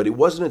I didn't. But it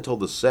wasn't until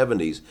the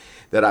 70s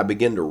that I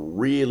began to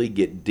really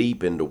get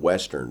deep into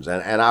Westerns.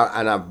 And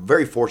I'm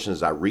very fortunate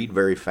as I read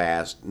very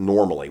fast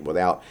normally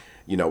without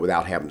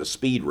having to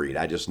speed read.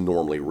 I just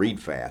normally read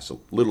fast, a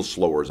little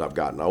slower as I've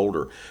gotten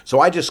older.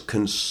 So I just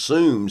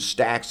consumed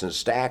stacks and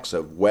stacks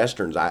of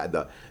Westerns.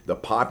 The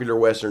popular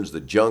Westerns, the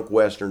junk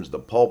Westerns, the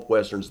pulp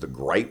Westerns, the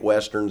great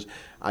Westerns.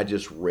 I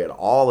just read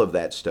all of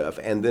that stuff.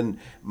 And then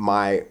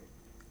my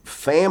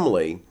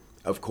family,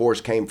 of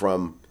course, came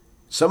from,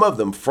 some of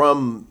them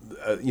from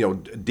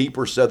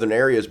deeper southern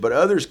areas, but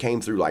others came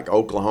through like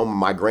Oklahoma.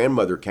 My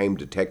grandmother came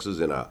to Texas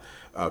in a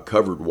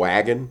covered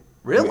wagon.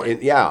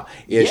 Really? Yeah.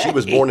 She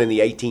was born in the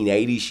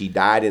 1880s. She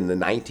died in the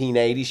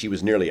 1980s. She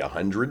was nearly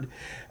 100.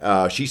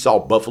 She saw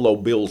Buffalo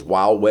Bill's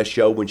Wild West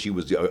show when she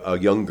was a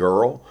young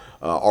girl,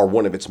 or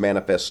one of its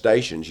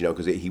manifestations,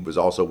 because he was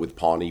also with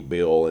Pawnee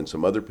Bill and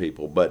some other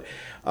people. But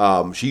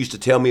she used to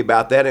tell me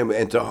about that,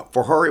 and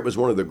for her, it was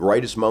one of the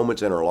greatest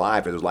moments in her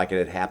life. It was like it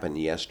had happened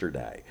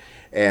yesterday.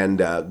 And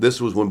this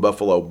was when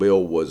Buffalo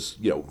Bill was,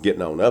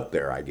 getting on up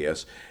there, I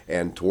guess,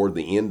 and toward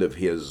the end of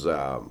his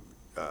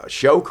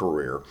show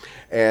career.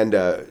 And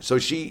so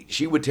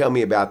she would tell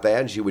me about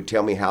that, and she would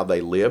tell me how they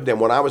lived.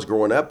 And when I was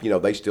growing up,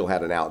 they still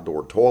had an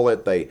outdoor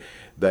toilet. They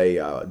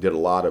did a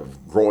lot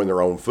of growing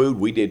their own food.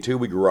 We did too.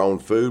 We grew our own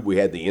food. We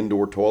had the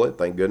indoor toilet,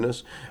 thank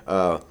goodness.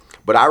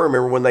 But I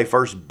remember when they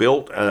first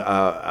built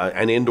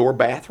an indoor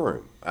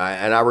bathroom.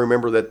 And I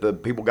remember that the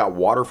people got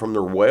water from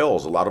their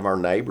wells. A lot of our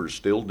neighbors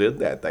still did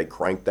that. They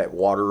cranked that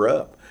water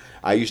up.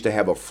 I used to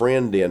have a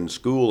friend in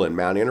school in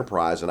Mount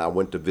Enterprise, and I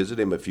went to visit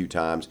him a few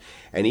times,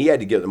 and he had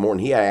to get in the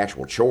morning. He had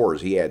actual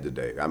chores he had to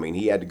do. I mean,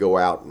 he had to go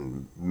out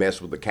and mess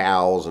with the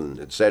cows and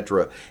et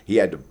cetera. He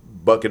had to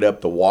bucket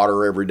up the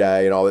water every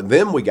day and all that.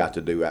 Then we got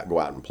to go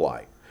out and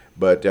play.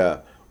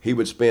 But he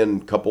would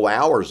spend a couple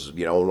hours,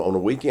 on a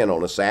weekend,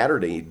 on a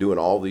Saturday, doing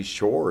all these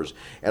chores.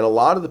 And a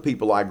lot of the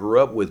people I grew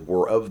up with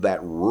were of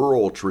that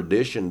rural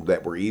tradition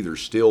that were either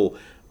still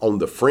on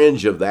the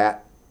fringe of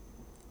that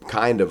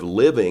kind of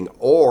living,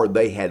 or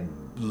they had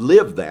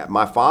lived that.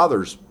 My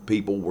father's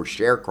people were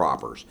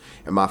sharecroppers,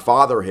 and my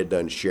father had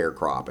done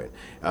sharecropping.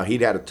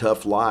 He'd had a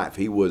tough life.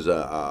 He was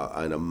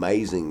an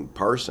amazing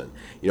person.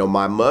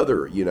 My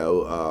mother,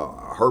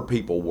 her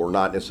people were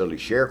not necessarily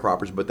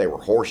sharecroppers, but they were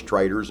horse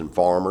traders and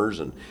farmers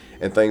and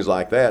things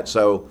like that.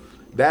 So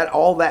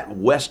all that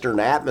Western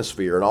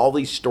atmosphere and all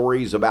these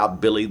stories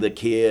about Billy the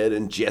Kid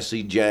and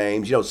Jesse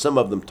James, some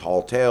of them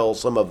tall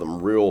tales, some of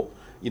them real,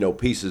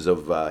 pieces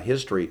of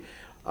history,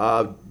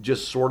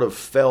 just sort of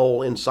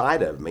fell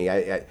inside of me.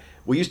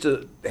 We used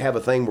to have a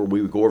thing where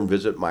we would go over and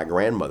visit my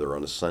grandmother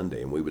on a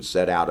Sunday, and we would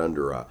sit out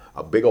under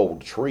a big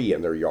old tree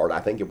in their yard. I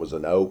think it was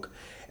an oak.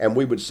 And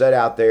we would sit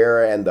out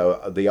there, and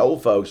the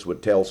old folks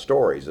would tell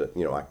stories,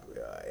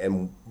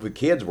 and the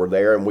kids were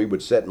there, and we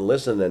would sit and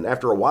listen. And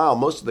after a while,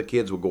 most of the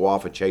kids would go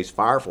off and chase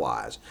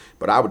fireflies,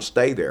 but I would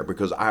stay there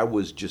because I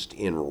was just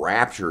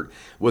enraptured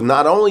with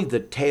not only the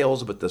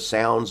tales, but the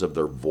sounds of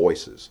their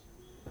voices.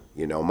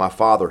 My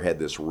father had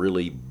this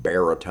really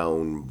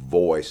baritone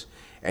voice,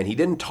 and he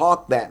didn't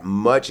talk that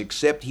much,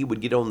 except he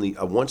would get on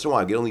once in a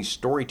while, get on these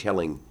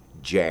storytelling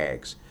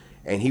jags.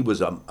 And he was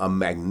a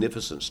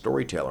magnificent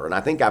storyteller. And I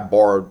think I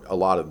borrowed a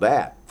lot of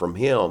that from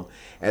him.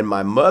 And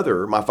my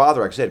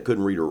father, like I said,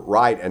 couldn't read or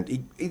write. And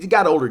he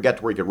got older, got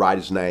to where he could write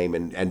his name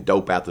and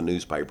dope out the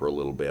newspaper a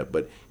little bit.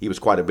 But he was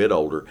quite a bit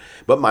older.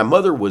 But my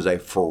mother was a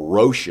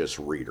ferocious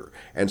reader.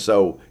 And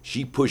so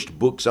she pushed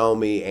books on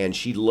me, and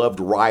she loved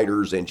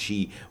writers. And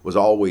she was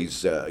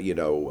always,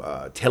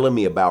 telling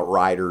me about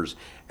writers.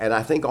 And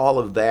I think all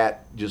of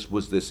that just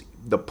was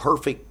the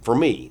perfect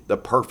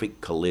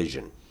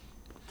collision.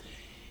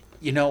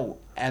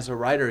 As a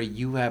writer,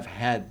 you have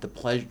had the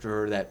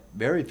pleasure that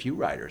very few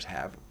writers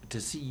have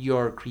to see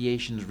your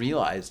creations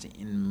realized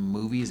in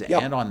movies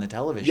and on the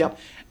television. Yep.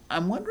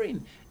 I'm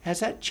wondering, has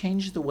that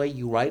changed the way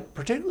you write?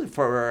 Particularly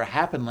for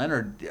Hap and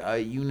Leonard,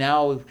 you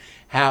now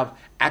have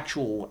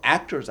actual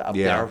actors out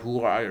there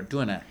who are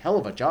doing a hell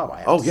of a job,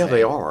 I have to say.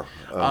 They are.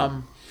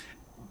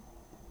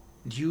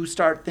 Do you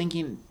start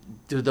thinking,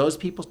 do those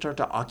people start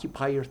to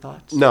occupy your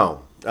thoughts?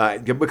 No,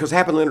 because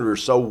Hap and Leonard are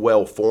so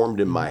well formed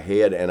in my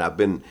head, and I've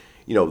been,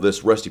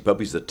 this Rusty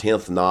Puppy's the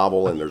 10th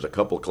novel, and there's a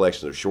couple of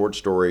collections of short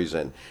stories,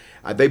 and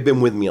they've been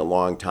with me a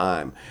long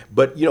time.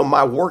 But,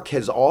 my work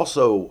has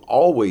also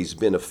always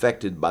been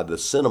affected by the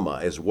cinema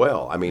as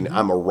well. I mean,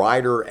 I'm a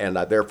writer, and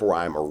therefore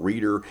I'm a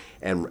reader,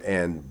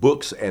 and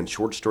books and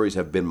short stories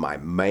have been my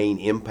main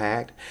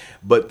impact.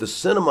 But the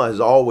cinema has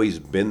always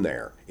been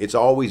there. It's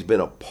always been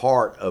a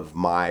part of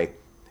my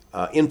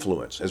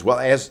influence, as well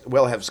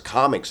as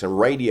comics and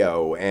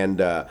radio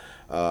and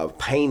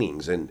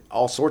paintings and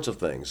all sorts of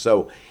things.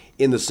 So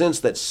in the sense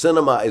that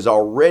cinema is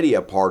already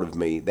a part of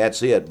me,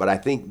 that's it. But I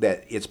think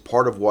that it's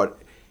part of what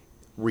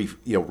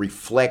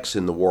reflects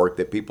in the work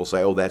that people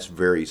say, oh, that's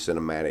very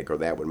cinematic, or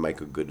that would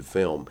make a good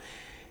film.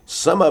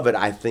 Some of it,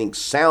 I think,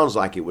 sounds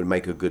like it would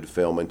make a good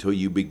film until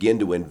you begin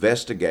to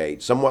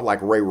investigate. Somewhat like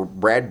Ray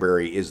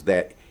Bradbury, is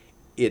that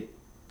it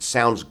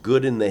sounds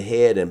good in the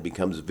head and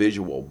becomes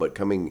visual, but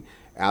coming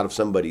out of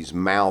somebody's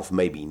mouth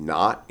maybe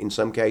not in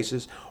some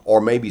cases,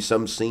 or maybe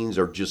some scenes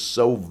are just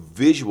so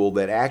visual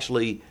that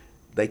actually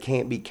they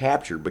can't be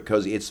captured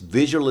because it's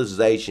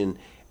visualization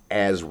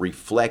as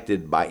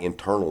reflected by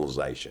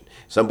internalization.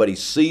 Somebody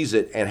sees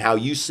it, and how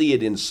you see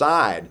it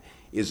inside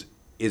is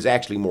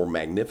actually more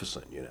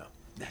magnificent,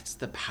 That's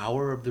the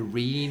power of the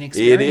reading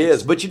experience. It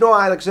is. But,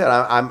 like I said,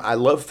 I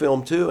love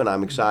film, too, and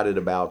I'm excited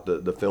about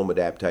the film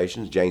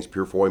adaptations. James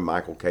Purefoy,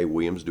 Michael K.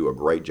 Williams do a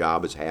great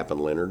job as Hap and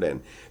Leonard.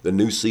 And the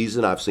new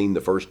season, I've seen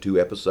the first 2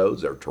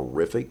 episodes. They're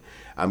terrific.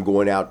 I'm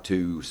going out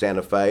to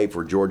Santa Fe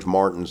for George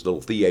Martin's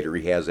little theater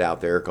he has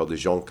out there called the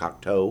Jean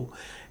Cocteau.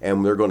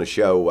 And they're going to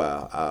show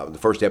the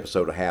first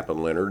episode of Hap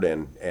and Leonard,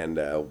 and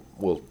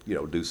we'll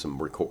do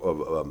some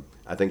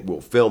I think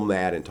we'll film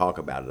that and talk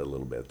about it a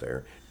little bit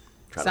there.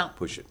 Try to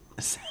push it.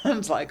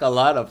 Sounds like a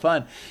lot of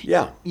fun.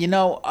 Yeah.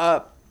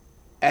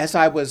 As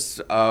I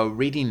was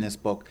reading this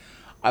book,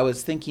 I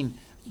was thinking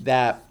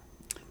that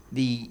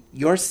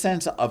your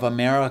sense of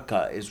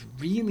America is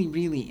really,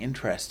 really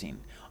interesting.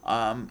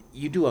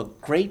 You do a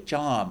great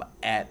job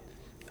at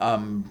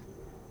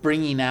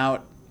bringing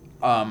out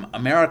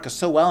America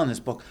so well in this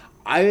book.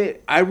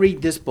 I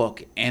read this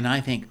book and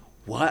I think,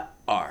 what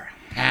are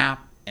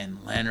Hap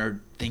and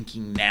Leonard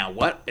thinking now?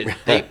 What are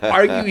they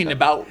arguing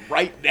about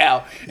right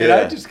now? And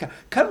I just kind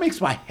of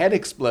makes my head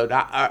explode.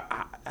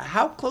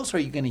 How close are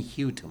you going to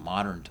hew to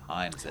modern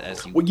times?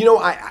 Well,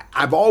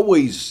 I've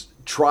always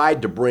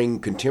tried to bring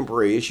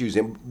contemporary issues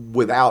in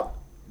without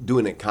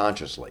doing it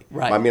consciously.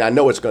 Right. I mean, I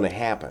know it's going to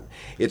happen.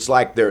 It's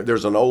like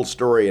there's an old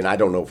story, and I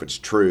don't know if it's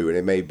true, and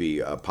it may be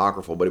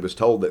apocryphal, but it was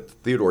told that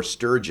Theodore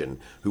Sturgeon,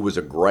 who was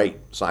a great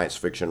science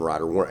fiction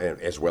writer,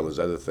 as well as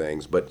other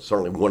things, but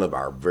certainly one of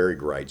our very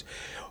greats,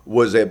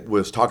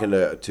 was talking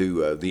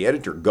to the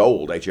editor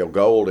Gold, H.L.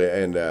 Gold,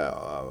 and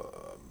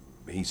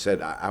he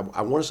said,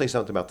 I want to say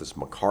something about this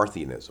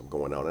McCarthyism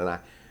going on. And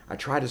I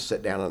try to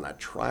sit down and I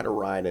try to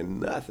write and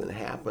nothing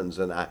happens.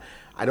 And I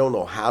don't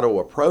know how to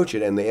approach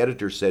it. And the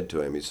editor said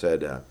to him, he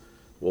said,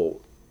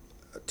 well,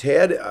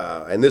 Ted,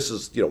 and this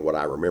is, what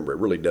I remember. It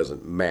really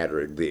doesn't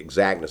matter the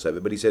exactness of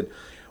it. But he said,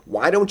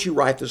 why don't you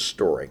write this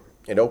story?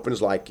 It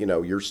opens like,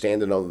 you're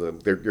standing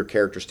on your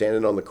character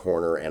standing on the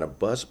corner, and a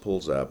bus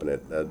pulls up, and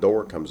a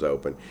door comes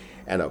open,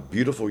 and a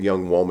beautiful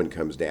young woman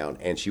comes down,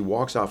 and she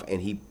walks off,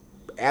 and he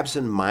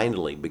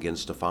absentmindedly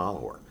begins to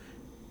follow her.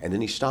 And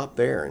then he stopped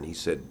there, and he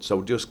said,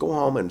 so just go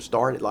home and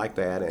start it like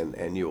that,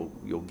 and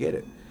you'll get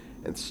it.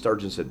 And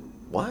Sturgeon said,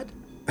 what?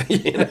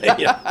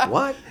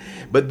 What?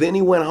 But then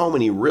he went home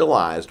and he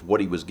realized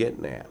what he was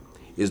getting at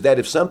is that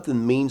if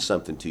something means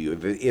something to you,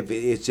 if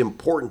it's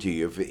important to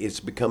you, if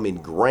it's become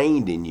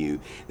ingrained in you,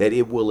 that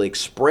it will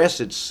express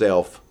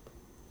itself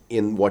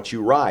in what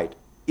you write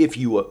if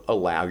you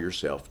allow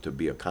yourself to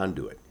be a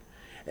conduit.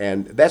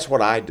 And that's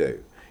what I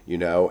do,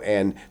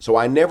 and so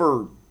I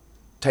never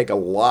take a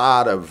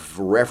lot of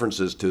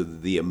references to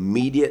the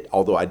immediate,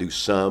 although I do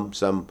some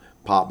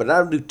pop, but I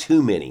don't do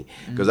too many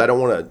because I don't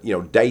want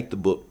to, date the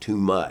book too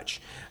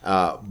much.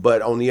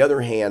 But on the other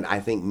hand, I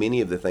think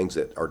many of the things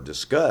that are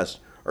discussed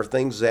are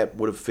things that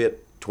would have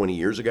fit 20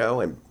 years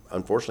ago, and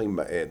unfortunately,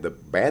 the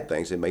bad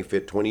things that may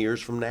fit 20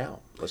 years from now.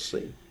 Let's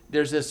see.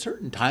 There's a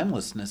certain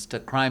timelessness to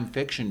crime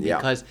fiction Yeah.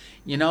 because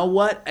you know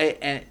what?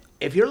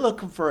 If you're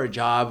looking for a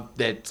job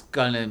that's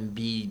going to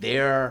be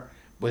there,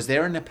 was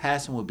there in the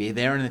past and will be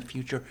there in the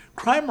future,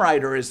 crime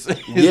writer is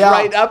Yeah.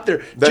 right up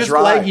there. That's just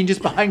right. lagging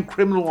just behind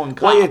criminal and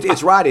cop. Well,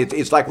 it's right.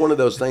 It's like one of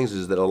those things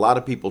is that a lot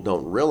of people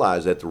don't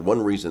realize that the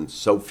one reason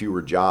so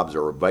fewer jobs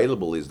are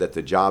available is that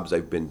the jobs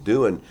they've been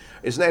doing,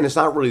 and it's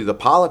not really the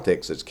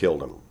politics that's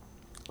killed them.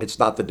 It's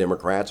not the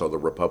Democrats or the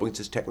Republicans.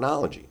 It's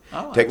technology.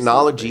 Oh,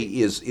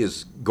 Technology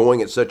is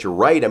going at such a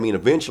rate. I mean,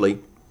 eventually,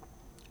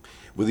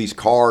 with these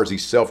cars,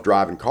 these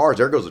self-driving cars,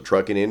 there goes the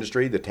trucking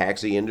industry, the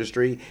taxi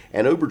industry,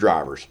 and Uber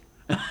drivers.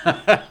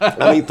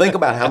 I mean, think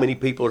about how many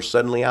people are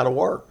suddenly out of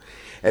work.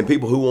 And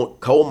people who want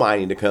coal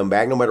mining to come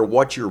back, no matter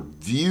what your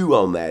view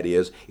on that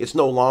is, it's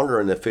no longer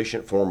an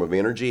efficient form of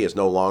energy. It's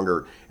no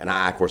longer, and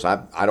of course,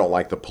 I don't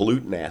like the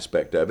pollutant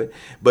aspect of it.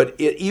 But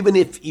even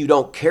if you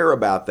don't care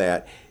about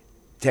that,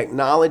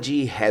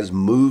 technology has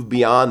moved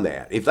beyond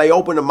that. If they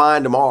opened a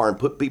mine tomorrow and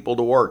put people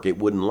to work, it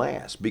wouldn't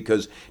last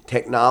because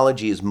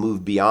technology has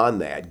moved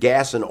beyond that.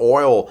 Gas and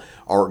oil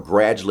are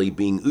gradually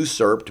being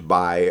usurped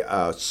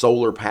by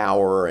solar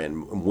power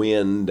and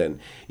wind,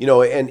 and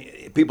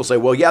people say,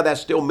 well, yeah,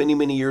 that's still many,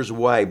 many years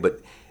away, but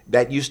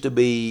that used to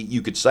be,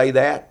 you could say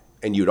that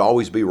and you'd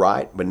always be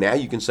right, but now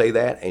you can say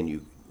that and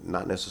you're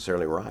not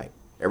necessarily right.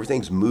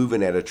 Everything's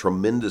moving at a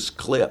tremendous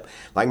clip.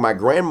 Like my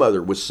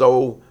grandmother was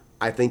so,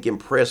 I think,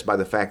 impressed by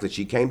the fact that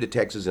she came to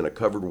Texas in a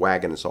covered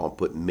wagon and saw them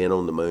put men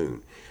on the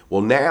moon.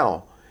 Well,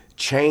 now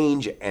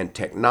change and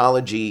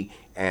technology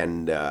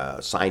and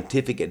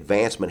scientific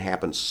advancement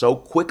happens so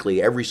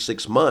quickly every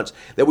 6 months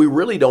that we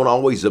really don't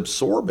always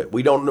absorb it.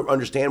 We don't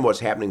understand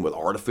what's happening with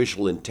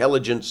artificial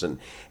intelligence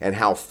and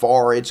how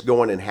far it's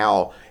going and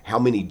how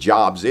many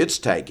jobs it's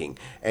taking.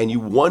 And you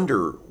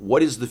wonder,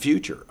 what is the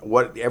future?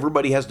 What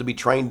everybody has to be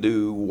trained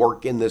to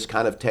work in this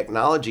kind of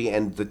technology,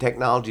 and the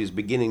technology is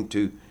beginning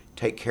to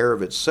take care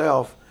of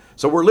itself.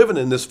 So we're living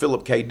in this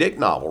Philip K. Dick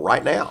novel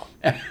right now.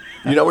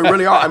 We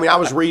really are. I mean, I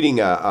was reading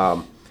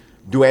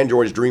Do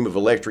Androids Dream of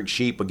Electric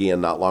Sheep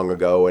again not long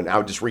ago, and I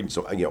was just reading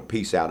some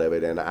piece out of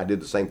it, and I did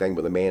the same thing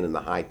with A Man in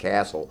the High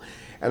Castle.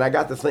 And I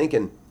got to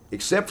thinking,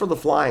 except for the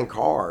flying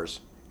cars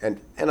and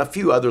a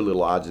few other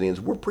little odds and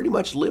ends, we're pretty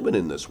much living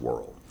in this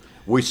world.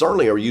 We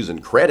certainly are using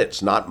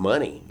credits, not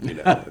money,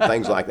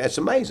 things like that. It's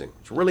amazing.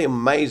 It's really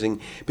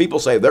amazing. People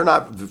say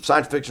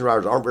science fiction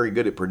writers aren't very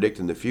good at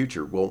predicting the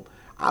future. Well,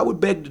 I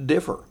would beg to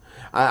differ.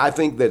 I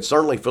think that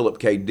certainly Philip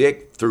K.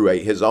 Dick, through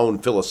his own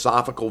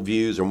philosophical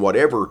views and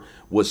whatever,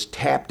 was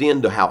tapped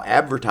into how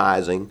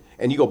advertising,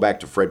 and you go back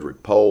to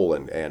Frederick Pohl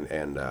and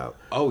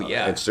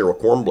Cyril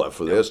Kornbluth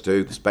for this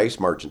too, the space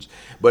merchants,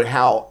 but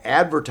how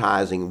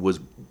advertising was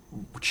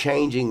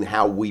changing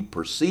how we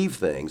perceive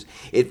things.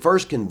 It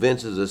first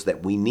convinces us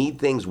that we need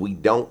things we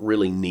don't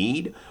really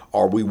need,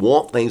 or we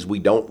want things we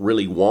don't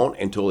really want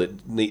until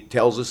it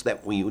tells us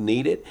that we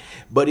need it.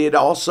 But it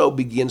also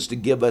begins to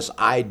give us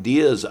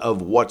ideas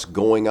of what's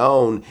going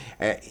on,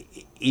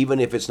 even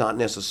if it's not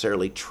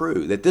necessarily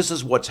true, that this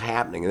is what's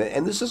happening.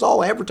 And this is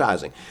all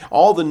advertising.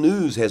 All the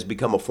news has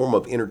become a form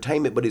of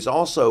entertainment, but it's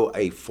also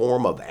a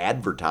form of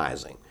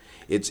advertising.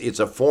 It's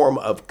a form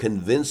of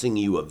convincing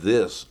you of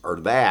this or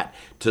that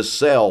to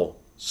sell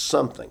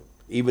something,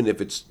 even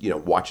if it's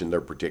watching their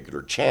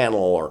particular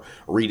channel or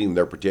reading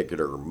their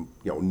particular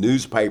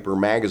newspaper,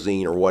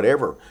 magazine, or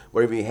whatever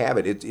you have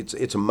it.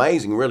 It's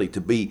amazing really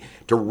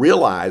to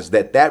realize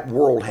that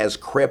world has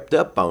crept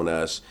up on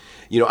us.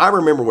 I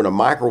remember when a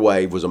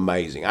microwave was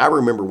amazing. I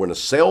remember when a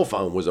cell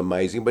phone was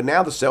amazing. But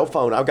now the cell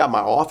phone, I've got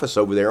my office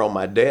over there on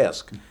my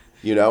desk,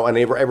 and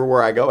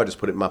everywhere I go, I just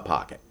put it in my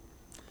pocket.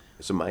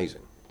 It's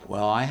amazing.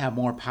 Well, I have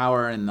more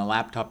power in the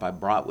laptop I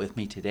brought with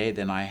me today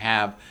than I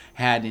have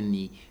had in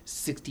the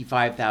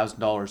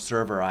 $65,000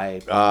 server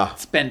I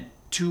spent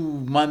 2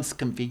 months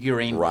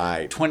configuring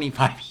Right.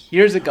 25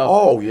 years ago.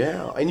 Oh,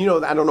 yeah. And,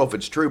 I don't know if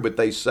it's true, but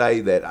they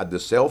say that the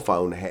cell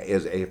phone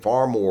is a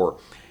far more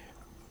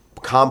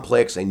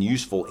complex and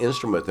useful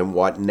instrument than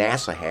what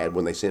NASA had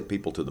when they sent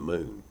people to the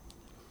moon.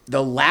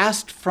 The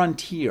last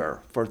frontier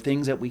for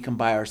things that we can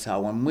buy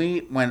ourselves,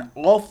 when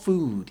all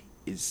food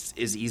is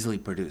easily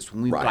produced,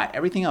 when we Right. buy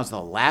everything else,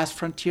 the last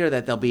frontier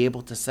that they'll be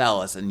able to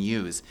sell us and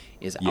use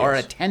is our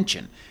Yes.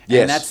 attention.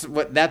 Yes. And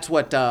that's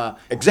what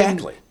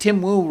Exactly.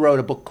 Tim Wu wrote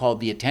a book called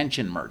The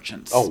Attention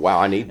Merchants. Oh, wow,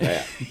 I need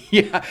that.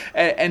 Yeah,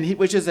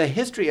 which is a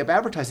history of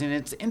advertising. And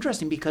it's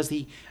interesting because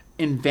the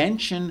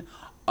invention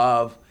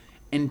of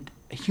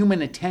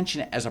human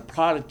attention as a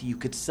product you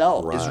could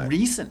sell is Right.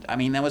 recent. I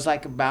mean, that was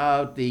like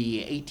about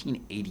the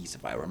 1880s,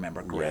 if I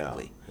remember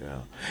correctly.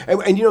 Yeah.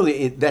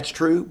 That's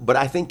true, but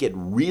I think it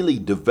really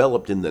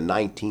developed in the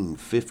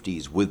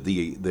 1950s with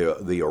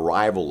the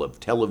arrival of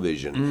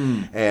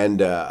television,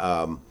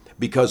 and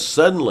because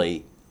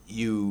suddenly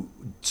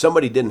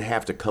somebody didn't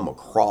have to come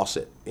across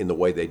it in the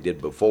way they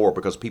did before,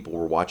 because people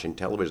were watching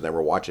television, they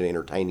were watching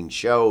entertaining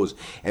shows,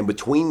 and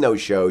between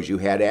those shows you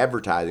had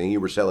advertising.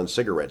 You were selling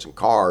cigarettes and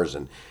cars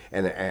and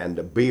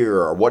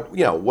beer or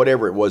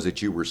whatever it was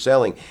that you were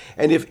selling.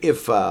 And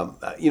if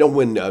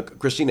when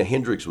Christina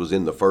Hendricks was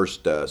in the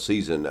first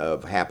season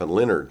of Hap and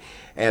Leonard,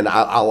 and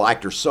I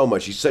liked her so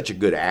much. She's such a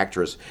good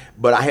actress,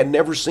 but I had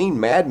never seen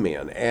Mad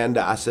Men, and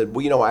I said,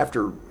 well,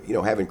 after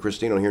having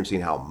Christina on here and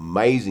seeing how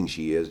amazing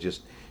she is,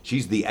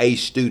 she's the A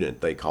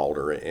student, they called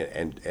her,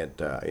 in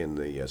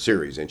the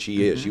series, and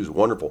she is. She was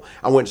wonderful.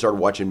 I went and started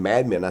watching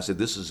Mad Men. I said,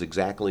 this is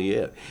exactly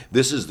it.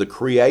 This is the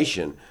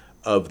creation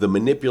of the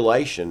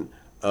manipulation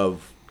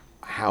of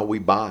how we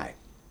buy,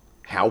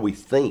 how we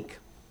think,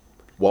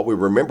 what we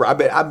remember. I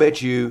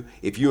bet you,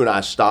 if you and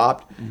I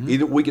stopped,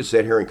 either we could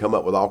sit here and come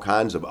up with all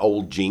kinds of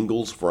old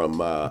jingles from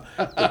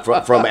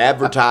from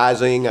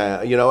advertising,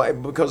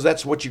 because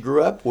that's what you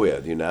grew up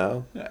with,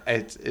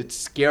 It's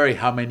scary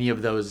how many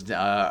of those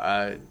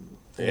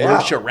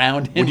lurch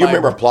around in you my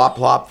remember Plop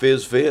Plop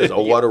Fizz Fizz?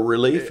 Oh, what a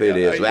relief it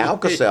is. The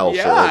Alka-Seltzer.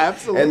 Yeah,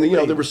 absolutely.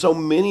 And there were so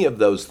many of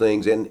those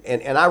things, and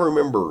I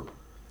remember,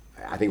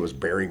 I think it was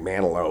Barry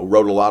Manilow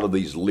wrote a lot of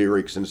these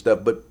lyrics and stuff,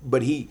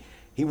 but he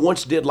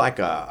once did like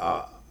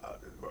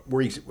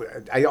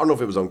where I don't know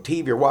if it was on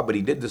TV or what, but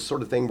he did this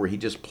sort of thing where he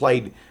just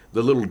played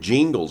the little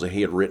jingles that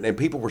he had written, and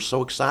people were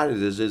so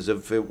excited as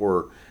if it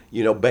were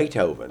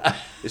Beethoven.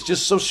 It's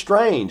just so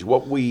strange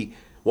what we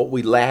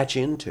latch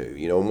into,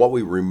 and what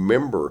we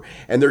remember,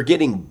 and they're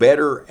getting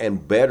better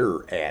and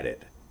better at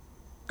it,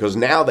 because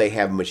now they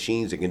have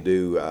machines that can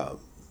do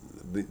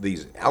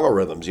these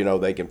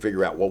algorithms. They can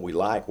figure out what we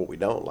like, what we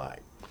don't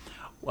like.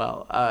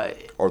 Well,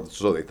 or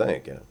so they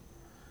think.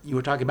 You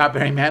were talking about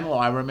Barry Manilow.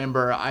 I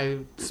remember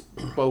I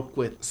spoke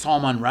with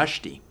Salman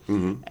Rushdie,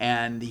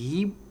 and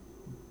he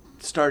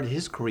started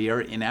his career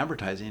in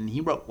advertising. And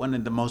he wrote one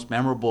of the most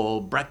memorable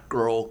Breck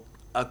Girl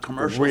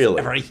commercials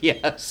ever.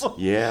 Yes.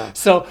 Yeah.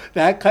 So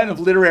that kind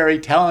of literary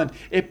talent,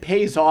 it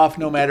pays off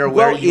no matter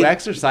where you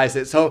exercise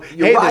it. So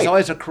hey, right. There's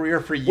always a career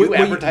for you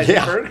advertising.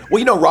 Yeah.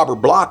 Well, Robert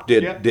Bloch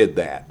did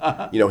that.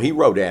 Uh-huh. He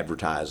wrote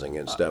advertising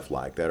and stuff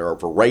like that, or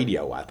for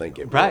radio, I think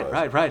it was.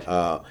 Right.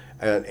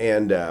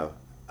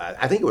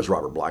 I think it was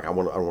Robert Bloch. I don't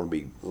want to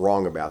be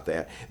wrong about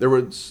that. There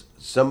was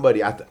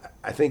somebody. I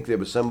think there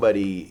was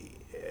somebody.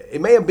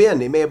 It may have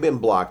been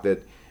Bloch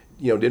that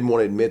didn't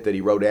want to admit that he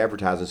wrote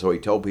advertising, so he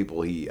told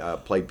people he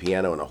played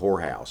piano in a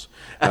whorehouse.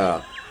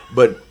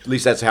 But at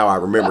least that's how I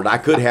remembered. I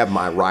could have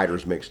my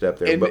writers mixed up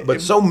there, but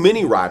so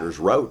many writers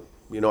wrote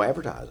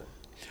advertising.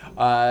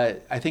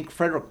 I think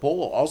Frederick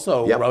Pohl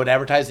also wrote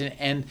advertising,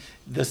 and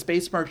the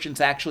Space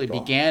Merchants actually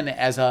began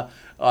as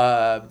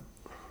a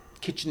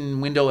kitchen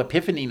window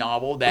epiphany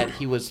novel that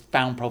he was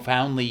found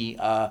profoundly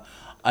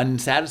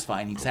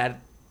unsatisfying.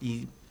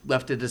 He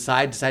left it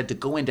aside, decided to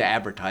go into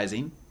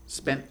advertising.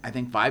 Spent, I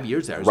think, 5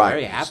 years there. I was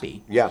very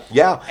happy. Yeah.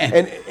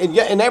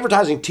 And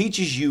advertising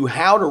teaches you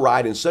how to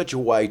write in such a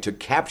way to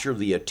capture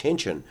the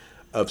attention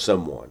of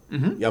someone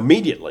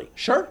immediately.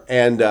 Sure.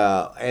 And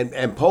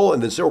Pohl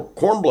and then Cyril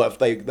Kornbluth,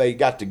 they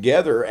got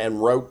together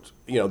and wrote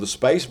the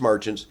Space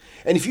Merchants.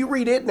 And if you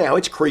read it now,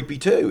 it's creepy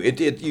too.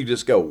 You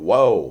just go,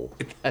 whoa.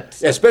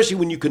 Especially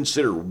when you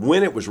consider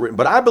when it was written.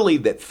 But I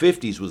believe that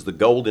 50s was the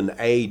golden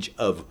age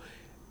of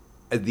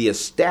the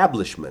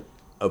establishment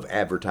of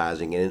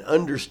advertising and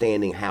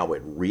understanding how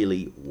it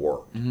really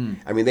worked.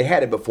 I mean, they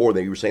had it before.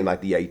 You were saying like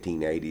the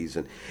 1880s,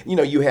 and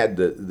you had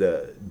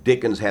the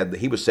Dickens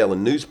he was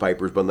selling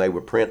newspapers, but they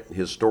would print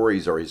his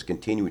stories or his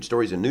continued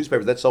stories in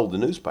newspapers. That sold the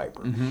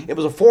newspaper. It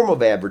was a form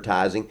of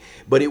advertising,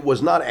 but it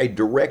was not a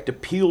direct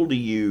appeal to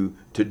you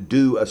to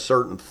do a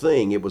certain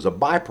thing. It was a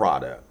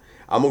byproduct.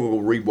 I'm going to go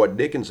read what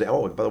Dickens said.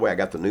 Oh, by the way, I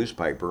got the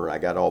newspaper and I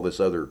got all this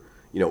other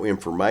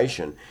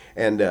information.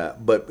 And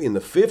but in the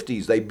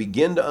 50s, they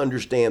begin to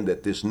understand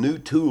that this new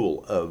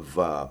tool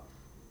of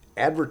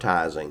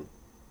advertising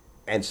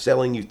and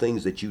selling you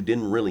things that you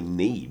didn't really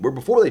need. Where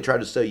before they tried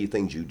to sell you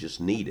things you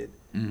just needed.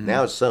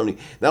 Now it's Sony.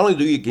 Not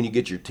only can you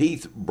get your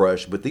teeth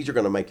brushed, but these are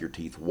going to make your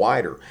teeth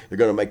whiter. They're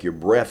going to make your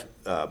breath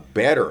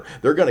better.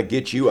 They're going to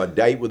get you a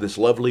date with this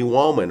lovely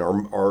woman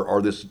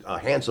or this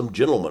handsome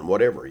gentleman,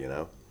 whatever, you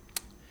know.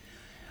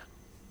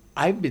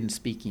 I've been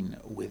speaking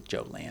with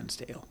Joe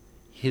Lansdale.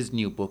 His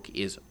new book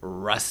is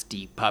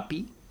Rusty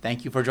Puppy.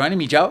 Thank you for joining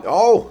me, Joe.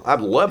 Oh,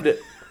 I've loved it.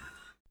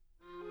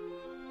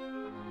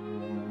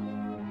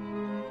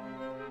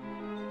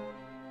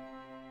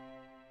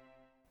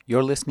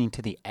 You're listening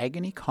to the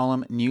Agony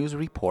Column News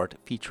Report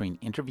featuring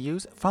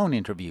interviews, phone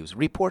interviews,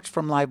 reports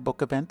from live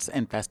book events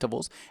and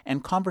festivals,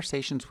 and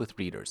conversations with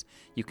readers.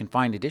 You can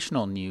find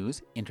additional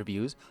news,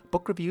 interviews,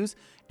 book reviews,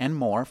 and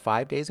more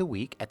 5 days a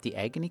week at the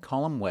Agony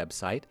Column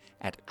website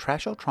at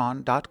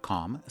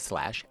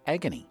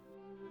trashotron.com/agony.